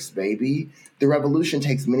works, baby. The revolution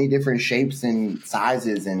takes many different shapes and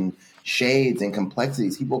sizes and shades and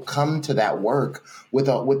complexities. People come to that work with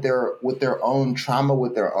their own trauma,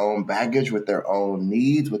 with their own baggage, with their own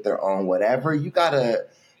needs, with their own whatever. You gotta,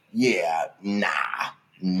 nah.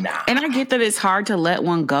 And I get that it's hard to let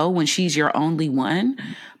one go when she's your only one,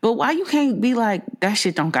 but why you can't be like, that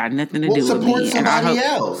shit don't got nothing to do with me. Support somebody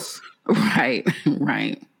else. Right.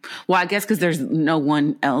 Well, I guess because there's no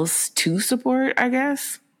one else to support, I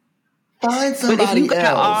guess. Find somebody else. But if you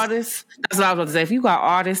got all this, that's what I was about to say. If you got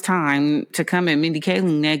all this time to come at Mindy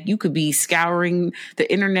Kaling neck, you could be scouring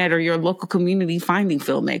the internet or your local community finding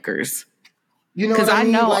filmmakers. You know, because I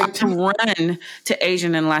know like, I run to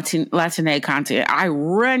Asian and Latina content. I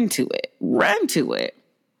run to it.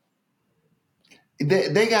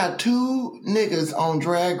 They got 2 niggas on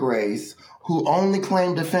Drag Race who only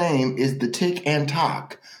claim to fame is the tick and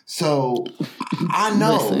talk. So I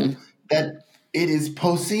know that it is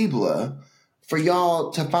possible for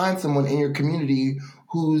y'all to find someone in your community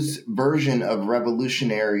whose version of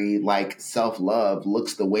revolutionary, like, self-love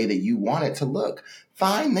looks the way that you want it to look.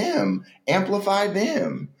 Find them, amplify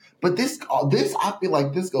them. But this, I feel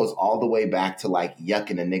like this goes all the way back to like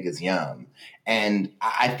yucking a nigga's yum. And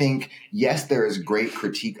I think, yes, there is great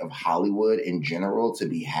critique of Hollywood in general to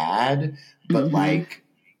be had, but like,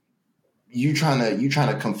 you trying to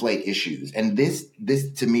conflate issues. And this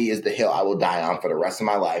to me is the hill I will die on for the rest of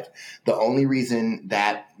my life. The only reason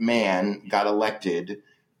that man got elected,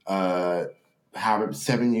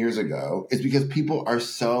 7 years ago, is because people are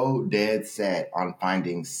so dead set on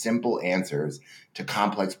finding simple answers to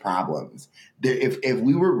complex problems. If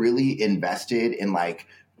we were really invested in like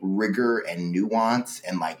rigor and nuance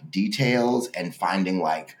and like details and finding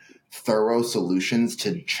like thorough solutions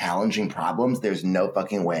to challenging problems, there's no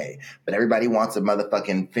fucking way. But everybody wants a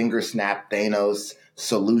motherfucking finger snap Thanos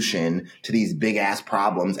solution to these big ass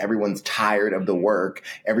problems. Everyone's tired of the work.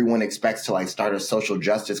 Everyone expects to like start a social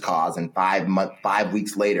justice cause and 5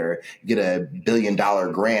 weeks later get a $1 billion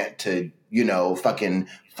grant to, you know, fucking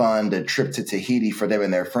fund a trip to Tahiti for them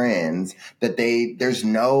and their friends. There's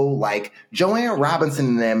no like, Joanne Robinson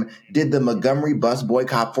and them did the Montgomery bus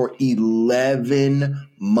boycott for 11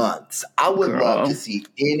 months. I would love to see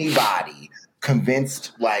anybody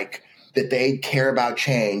convinced like that they care about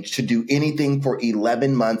change to do anything for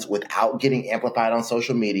 11 months without getting amplified on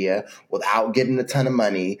social media, without getting a ton of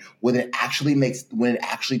money, when it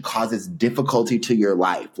actually causes difficulty to your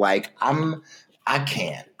life. Like I'm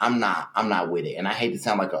not with it. And I hate to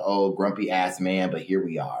sound like an old grumpy ass man, but here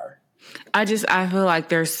we are. I feel like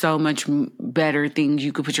there's so much better things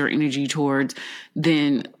you could put your energy towards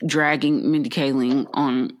than dragging Mindy Kaling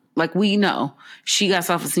on. Like, we know she got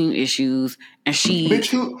self-esteem issues and she bitch,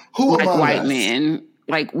 who like white us? Men.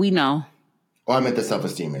 Like, we know. Oh, I meant the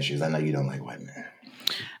self-esteem issues. I know you don't like white men.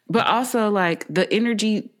 But also, like, the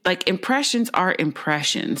energy like impressions are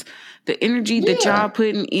impressions. The energy that Yeah. y'all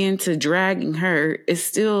putting into dragging her is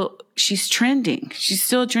still, she's trending. She's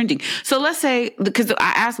still trending. So let's say, because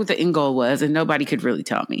I asked what the end goal was and nobody could really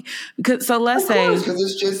tell me. Because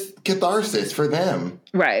it's just catharsis for them.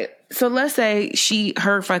 Right. So let's say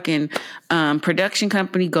her fucking production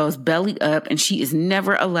company goes belly up and she is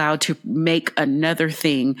never allowed to make another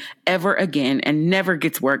thing ever again and never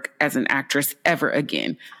gets work as an actress ever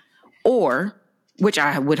again. Or, which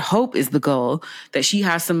I would hope is the goal, that she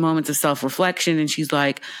has some moments of self-reflection and she's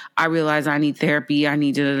like, I realize I need therapy. I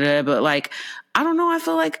need but like, I don't know. I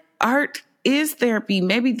feel like art is therapy.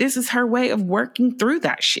 Maybe this is her way of working through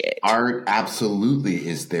that shit. Art absolutely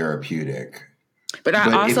is therapeutic. But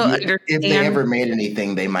I also understand if they ever made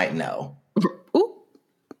anything, they might know. Ooh.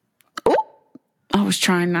 I was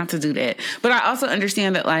trying not to do that. But I also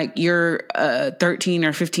understand that like you're a 13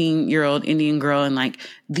 or 15-year-old Indian girl and like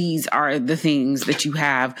these are the things that you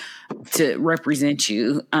have to represent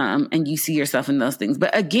you. And you see yourself in those things.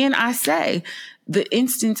 But again, I say the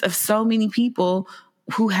instance of so many people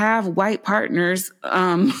who have white partners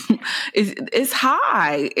is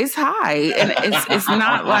high. It's high. And it's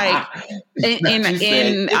not like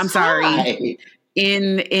I'm sorry.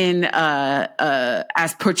 In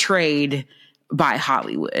as portrayed by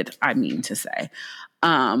Hollywood, I mean to say.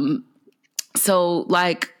 So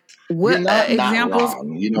like what examples,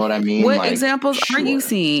 you know what I mean? What examples are you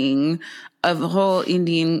seeing of the whole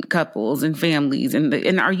Indian couples and families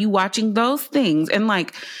and are you watching those things? And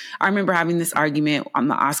like, I remember having this argument on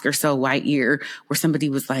the Oscar So White year where somebody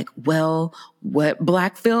was like, well, what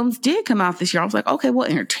Black films did come out this year? I was like, okay, well,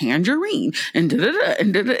 and Tangerine and da-da-da,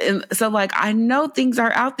 and da-da. And so like, I know things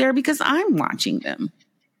are out there because I'm watching them.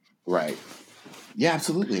 Right. Yeah,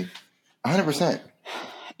 absolutely. 100%.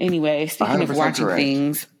 Anyway, speaking of watching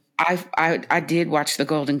things, I did watch the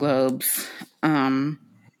Golden Globes. Oh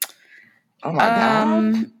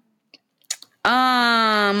my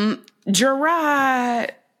God.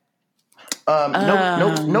 Gerard.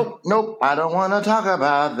 Nope. I don't want to talk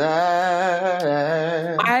about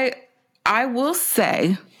that. I will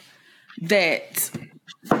say that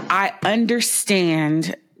I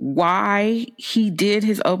understand why he did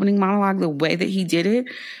his opening monologue the way that he did it,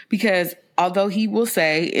 because although he will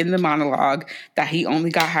say in the monologue that he only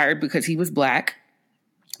got hired because he was Black,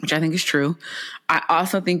 which I think is true, I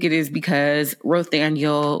also think it is because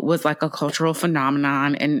Rothaniel was like a cultural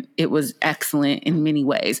phenomenon and it was excellent in many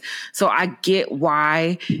ways. So I get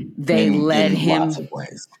why they led him. Lots of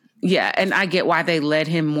ways. Yeah, and I get why they led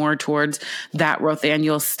him more towards that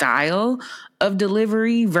Rothaniel style of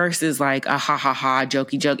delivery versus like a ha,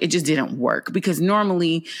 jokey joke. It just didn't work because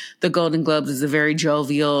normally the Golden Globes is a very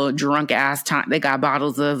jovial, drunk ass time. They got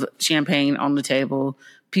bottles of champagne on the table.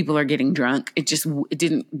 People are getting drunk. It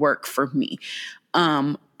didn't work for me.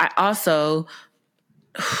 I also...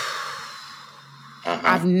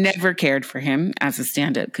 I've never cared for him as a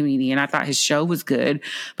stand-up comedian. I thought his show was good,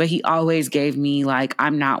 but he always gave me like,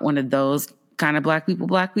 I'm not one of those kind of black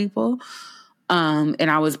people.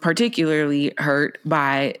 And I was particularly hurt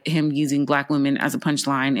by him using Black women as a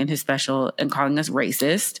punchline in his special and calling us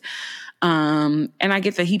racist. And I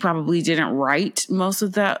get that he probably didn't write most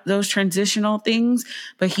of those transitional things,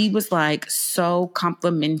 but he was like so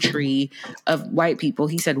complimentary of white people.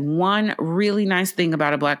 He said one really nice thing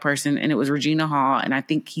about a Black person, and it was Regina Hall. And I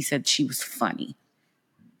think he said she was funny.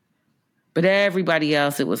 But everybody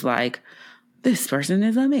else, it was like, this person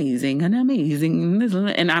is amazing and amazing.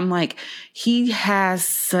 And I'm like, he has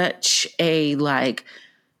such a like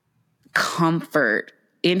comfort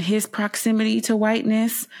in his proximity to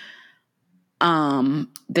whiteness,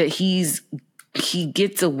 that he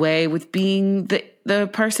gets away with being the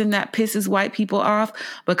person that pisses white people off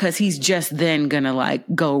because he's just then gonna like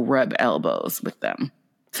go rub elbows with them.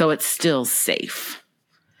 So it's still safe.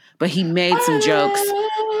 But he made some jokes.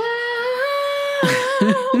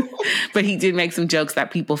 But he did make some jokes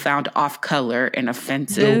that people found off color and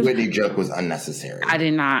offensive. The Whitney joke was unnecessary.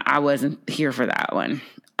 I wasn't here for that one.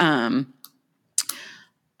 I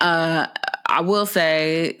will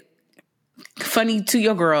say, funny to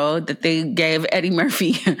your girl that they gave Eddie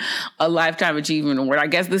Murphy a Lifetime Achievement Award. I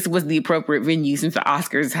guess this was the appropriate venue since the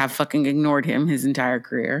Oscars have fucking ignored him his entire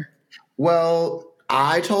career. Well,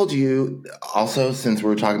 I told you also, since we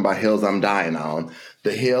were talking about hills I'm dying on,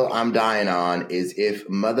 the hill I'm dying on is if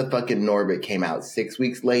motherfucking Norbit came out 6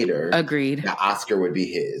 weeks later. Agreed. The Oscar would be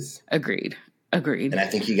his. Agreed. And I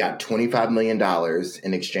think he got $25 million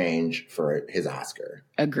in exchange for his Oscar.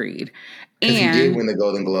 Agreed. Because he did win the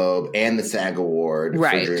Golden Globe and the SAG Award for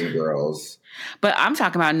Dreamgirls. But I'm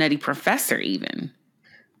talking about Nutty Professor even.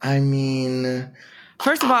 I mean...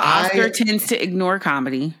 First of all, Oscar tends to ignore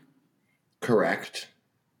comedy. Correct.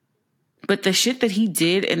 But the shit that he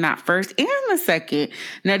did in that first and the second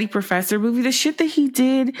Nutty Professor movie, the shit that he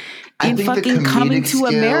did in fucking Coming to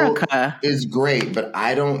America is great. But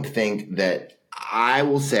I don't think that, I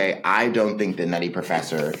will say, I don't think the Nutty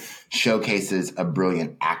Professor showcases a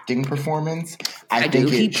brilliant acting performance. I think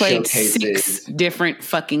he played 6 different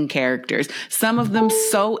fucking characters. Some of them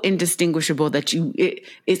so indistinguishable that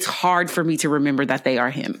it's hard for me to remember that they are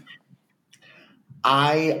him.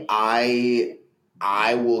 I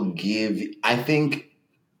will give, I think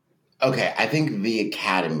the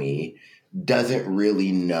Academy doesn't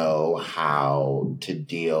really know how to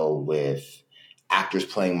deal with actors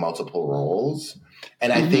playing multiple roles.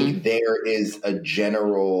 And I think there is a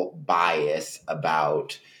general bias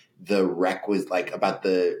about the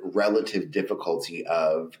relative difficulty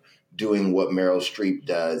of doing what Meryl Streep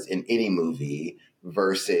does in any movie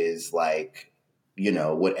versus what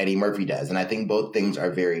Eddie Murphy does. And I think both things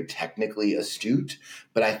are very technically astute,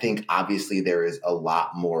 but I think obviously there is a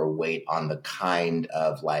lot more weight on the kind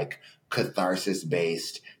of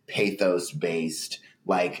catharsis-based, pathos-based,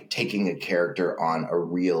 taking a character on a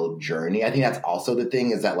real journey. I think that's also the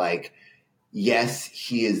thing, is that yes,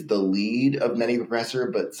 he is the lead of Nutty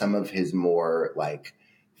Professor, but some of his more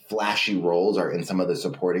flashy roles are in some of the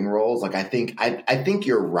supporting roles. I think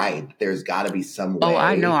you're right. There's got to be some way. Oh,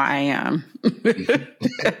 I know I am.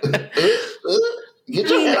 Get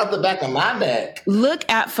your head off the back of my neck. Look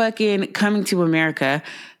at fucking Coming to America.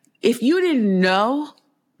 If you didn't know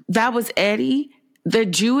that was Eddie, the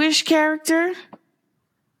Jewish character,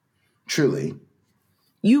 truly,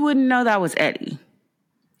 you wouldn't know that was Eddie.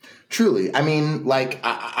 Truly. I mean,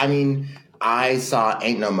 I saw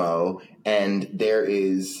Ain't No Mo, and there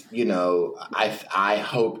is, I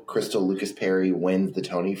hope Crystal Lucas Perry wins the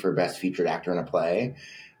Tony for Best Featured Actor in a Play,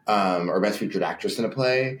 or Best Featured Actress in a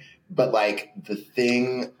Play. But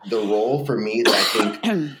the role for me that I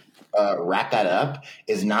think wrap that up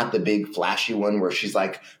is not the big flashy one where she's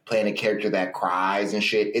playing a character that cries and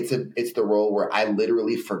shit. It's the role where I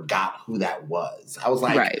literally forgot who that was. I was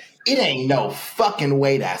like, It ain't no fucking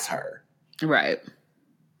way that's her. Right.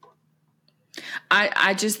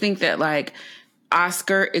 I just think that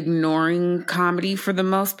Oscar ignoring comedy for the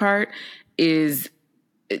most part is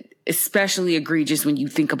especially egregious when you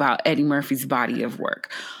think about Eddie Murphy's body of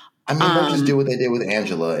work. I mean, let's just do what they did with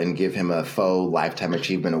Angela and give him a faux Lifetime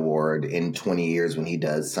Achievement Award in 20 years when he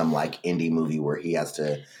does some indie movie where he has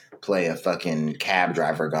to play a fucking cab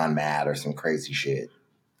driver gone mad or some crazy shit.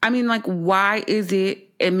 I mean, why is it,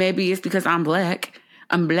 and maybe it's because I'm black.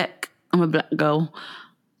 I'm a black girl.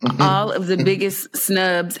 All of the biggest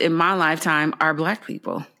snubs in my lifetime are black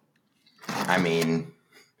people. I mean,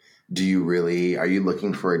 are you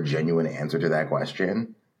looking for a genuine answer to that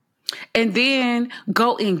question? And then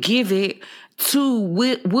go and give it to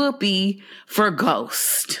Whoopi for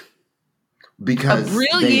Ghost. Because a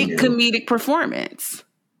brilliant comedic performance.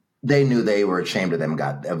 They knew they were ashamed of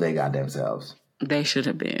their goddamn selves. They should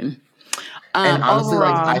have been. And honestly,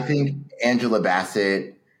 I think Angela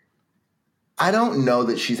Bassett, I don't know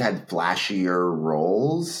that she's had flashier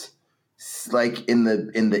roles in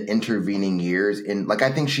the intervening years.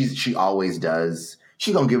 I think she always does.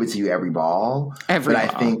 She's gonna give it to you every ball. I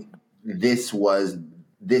think this was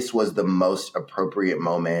the most appropriate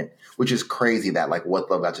moment, which is crazy that What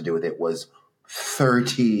Love Got to Do with It was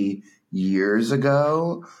 30 years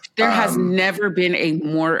ago. There has never been a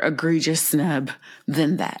more egregious snub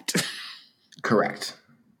than that. Correct.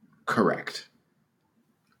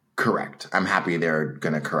 I'm happy they're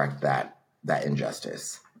going to correct that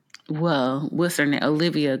injustice. Well, what's her name?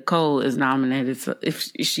 Olivia Cole is nominated. So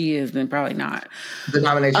if she is, then probably not. The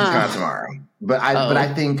nomination's come out tomorrow. But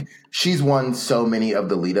I think she's won so many of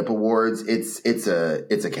the lead up awards. It's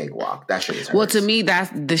a cakewalk. That shit is hers. Well, to me,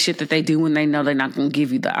 that's the shit that they do when they know they're not going to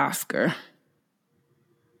give you the Oscar.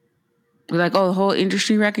 We're like, oh, the whole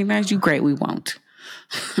industry recognized you? Great, we won't.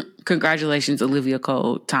 Congratulations, Olivia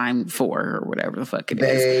Cole, time 4 or whatever the fuck it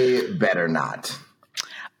is. They better not.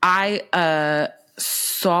 I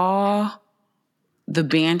saw the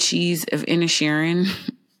Banshees of Inisherin.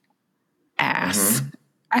 Ass. Mm-hmm.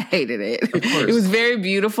 I hated it. It was very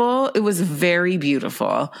beautiful. It was very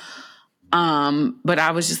beautiful. But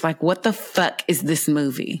I was just like, what the fuck is this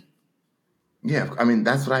movie? Yeah, I mean,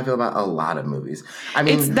 that's what I feel about a lot of movies. I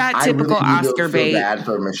mean, it's that typical Oscar bait. I feel bad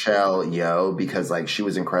for Michelle Yeoh because she's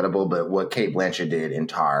was incredible, but what Cate Blanchett did in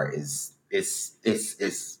Tar is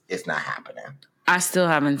not happening. I still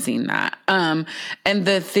haven't seen that. And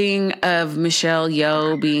the thing of Michelle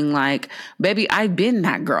Yeoh being like, baby, I've been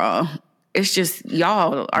that girl. It's just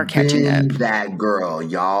y'all are catching up. That girl,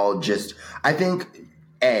 y'all just. I think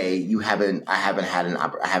I haven't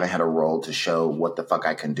had a role to show what the fuck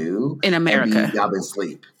I can do. In America. And B, y'all been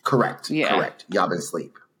sleep. Correct. Y'all been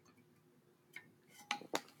sleep.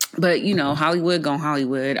 But, you know, Hollywood gone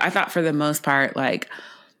Hollywood. I thought for the most part, like,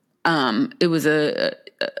 it was a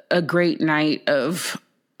great night of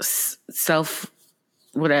self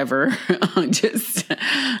whatever.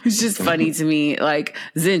 It's just funny to me. Like,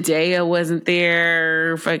 Zendaya wasn't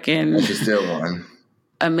there. Fucking She's still one.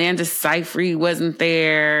 Amanda Seyfried wasn't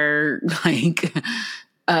there. Like,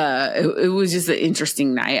 it was just an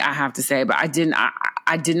interesting night, I have to say. But I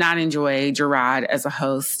did not enjoy Gerard as a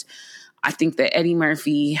host. I think that Eddie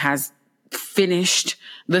Murphy has finished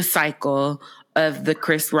the cycle of the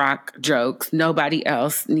Chris Rock jokes. Nobody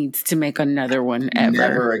else needs to make another one ever.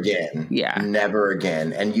 Never again. Yeah. Never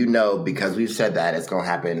again. And you know, because we've said that, it's going to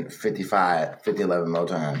happen 11 more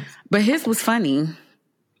times. But his was funny.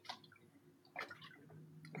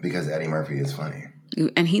 Because Eddie Murphy is funny.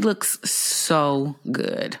 And he looks so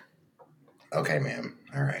good. Okay, ma'am.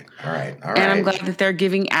 All right. And I'm glad that they're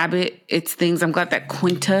giving Abbott its things. I'm glad that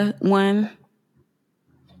Quinta won.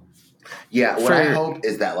 Yeah, what I hope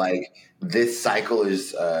is that, like, this cycle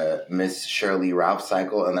is Miss Shirley Ralph's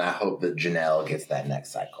cycle, and I hope that Janelle gets that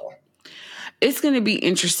next cycle. It's going to be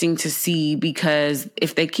interesting to see, because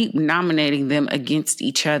if they keep nominating them against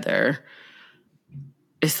each other,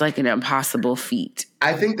 it's like an impossible feat.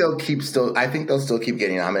 I think they'll still keep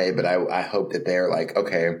getting nominated, but I hope that they're like,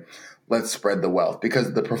 okay, let's spread the wealth,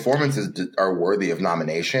 because the performances are worthy of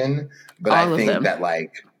nomination. But I think that,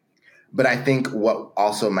 like, but I think what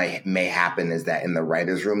also may happen is that in the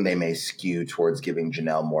writers' room, they may skew towards giving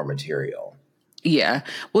Janelle more material. Yeah.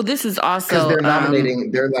 Well, this is also because they're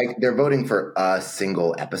nominating. They're voting for a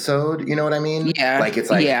single episode. You know what I mean? Yeah. Like, it's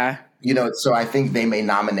like, you know. So I think they may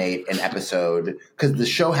nominate an episode, because the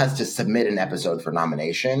show has to submit an episode for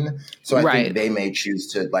nomination. So I think they may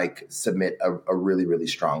choose to, like, submit a really, really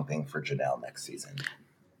strong thing for Janelle next season.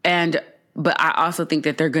 But I also think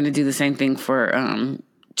that they're going to do the same thing for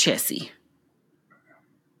Chessie.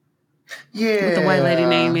 Yeah. What the white lady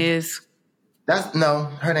name is?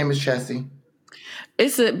 Her name is Chessie.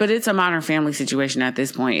 But it's a Modern Family situation at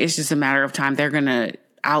this point. It's just a matter of time. They're going to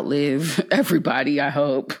outlive everybody, I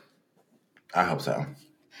hope. I hope so.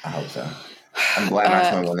 I'm glad my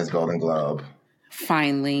twin won his Golden Globe.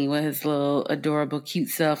 Finally, with his little adorable, cute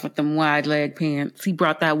self with them wide leg pants. He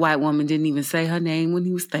brought that white woman, didn't even say her name when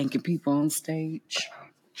he was thanking people on stage.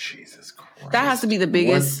 Jesus Christ. That has to be the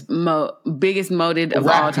biggest motive of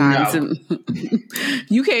all time.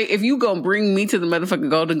 You can't, if you gonna bring me to the motherfucking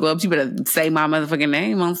Golden Globes, you better say my motherfucking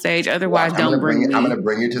name on stage. Otherwise, don't bring me. I'm gonna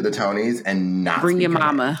bring you to the Tonys and not bring your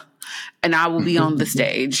mama. And I will be on the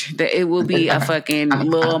stage. It will be a fucking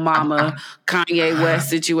Lil Mama Kanye West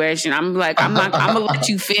situation. I'm gonna let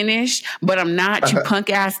you finish, but I'm not, you punk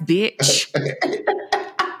ass bitch.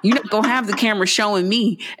 You're not gonna have the camera showing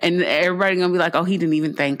me, and everybody gonna be like, "Oh, he didn't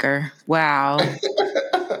even thank her." Wow.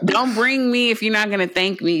 Don't bring me if you're not gonna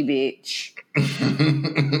thank me, bitch.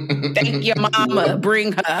 Thank your mama.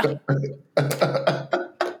 Bring her.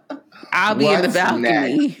 I'll be in the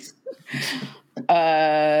balcony.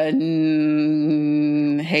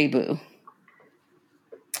 Hey boo.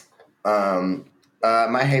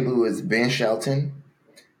 My hey boo is Ben Shelton,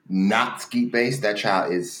 not Skeet Base. That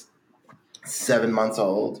child is 7 months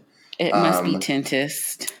old. It must be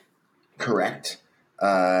Tentist. Correct.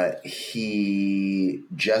 He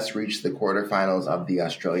just reached the quarterfinals of the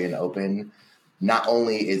Australian Open. Not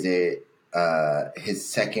only is it his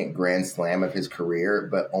second Grand Slam of his career,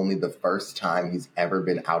 but only the first time he's ever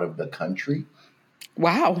been out of the country.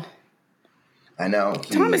 Wow. I know.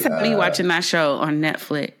 Thomas had me watching that show on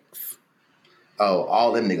Netflix. Oh,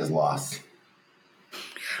 all them niggas lost.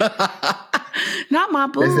 Not my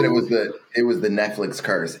boo. They said it was the Netflix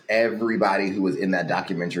curse. Everybody who was in that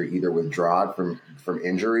documentary either withdrawed from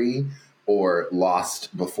injury or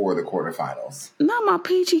lost before the quarterfinals. Not my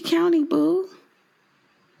PG County boo.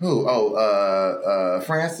 Who? Oh,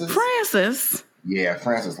 Francis? Francis. Yeah,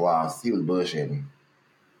 Francis lost. He was bullshitting.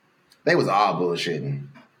 They was all bullshitting.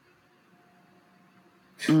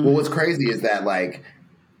 Well, what's crazy is that, like,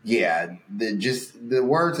 yeah, the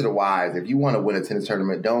word to the wise, if you want to win a tennis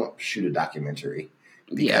tournament, don't shoot a documentary.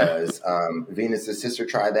 Because Venus's sister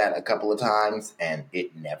tried that a couple of times and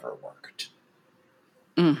it never worked.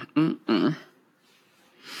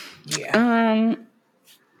 Yeah. I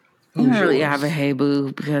don't really have a hey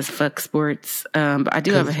boo because fuck sports. But I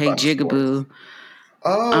do have a hey jigaboo.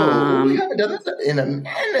 Oh, we haven't done that in a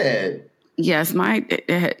minute. Yes, my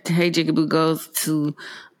hey jigaboo goes to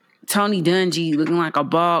Tony Dungy looking like a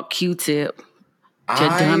bald Q-tip.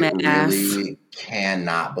 I dumbass. really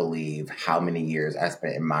cannot believe how many years I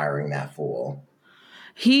spent admiring that fool.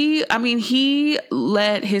 He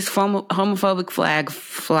let his homophobic flag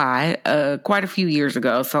fly quite a few years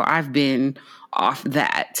ago, so I've been off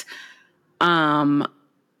that.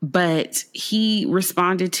 But he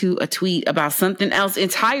responded to a tweet about something else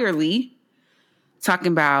entirely,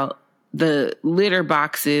 talking about the litter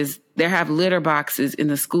boxes. There have litter boxes in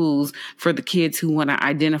the schools for the kids who want to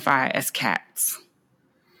identify as cats.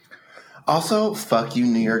 Also, fuck you,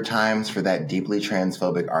 New York Times, for that deeply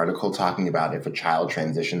transphobic article talking about if a child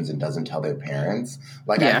transitions and doesn't tell their parents.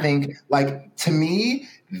 Like, Yeah. I think, like, to me,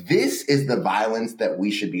 this is the violence that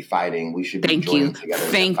we should be fighting. We should be joining together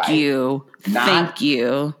to fight. Thank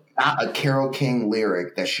you. Not a Carole King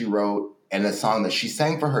lyric that she wrote and a song that she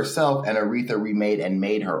sang for herself and Aretha remade and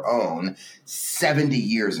made her own 70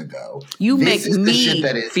 years ago. You make me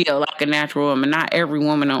feel like a natural woman, not every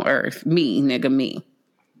woman on earth. Me, nigga, me.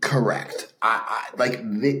 Correct.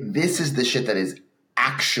 This is the shit that is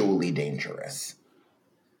actually dangerous.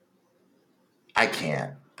 I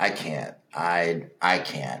can't. I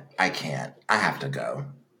have to go.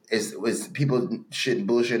 Is people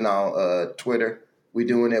bullshitting on Twitter? We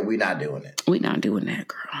doing it? We not doing it. We not doing that,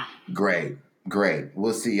 girl. Great.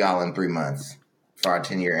 We'll see y'all in 3 months for our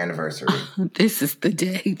 10-year anniversary. This is the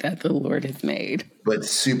day that the Lord has made. But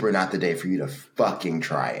super not the day for you to fucking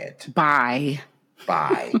try it. Bye.